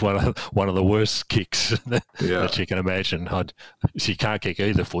she's one of the worst kicks that you can imagine. She can't kick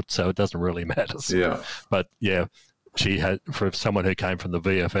either foot, so it doesn't really matter. But she had, for someone who came from the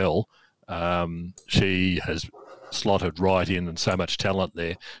VFL, she has slotted right in, and so much talent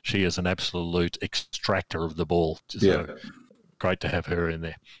there. She is an absolute extractor of the ball. So great to have her in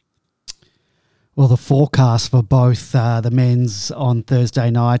there. Well, the forecast for both the men's on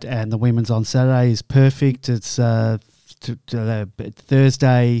Thursday night and the women's on Saturday is perfect. It's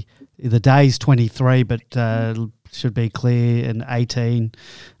Thursday, the day's 23, but should be clear, and 18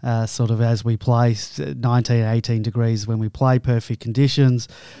 sort of as we play, 19, 18 degrees when we play, perfect conditions.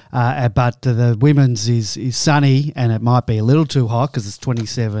 But the women's is sunny, and it might be a little too hot because it's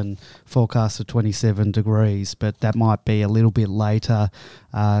 27, forecast of 27 degrees, but that might be a little bit later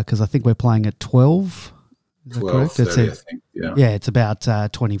because I think we're playing at 12. Is that correct? 30, I think. Yeah, it's about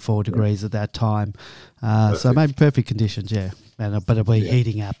 24 degrees at that time. So maybe perfect conditions, yeah. But it'll be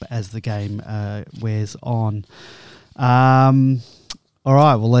heating up as the game wears on. All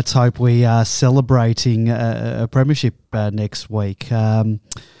right, well, let's hope we are celebrating a premiership next week.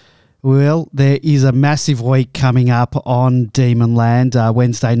 Well, there is a massive week coming up on Demon Land.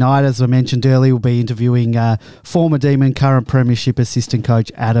 Wednesday night, as I mentioned earlier, we'll be interviewing former Demon, current Premiership assistant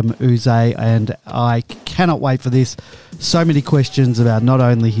coach Adam Uze, and I cannot wait for this. So many questions about not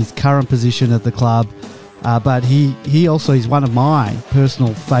only his current position at the club, but he also is one of my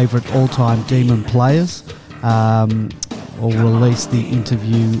personal favourite all-time Demon players. We'll release the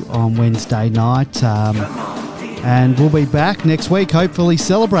interview on Wednesday night. And we'll be back next week, hopefully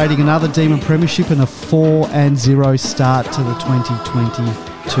celebrating another Demon Premiership and a 4-0 start to the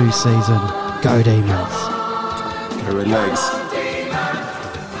 2022 season. Go Demons. Go Red Legs.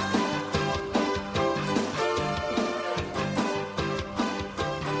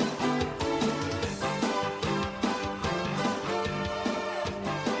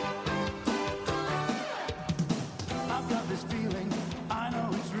 I've got this feeling.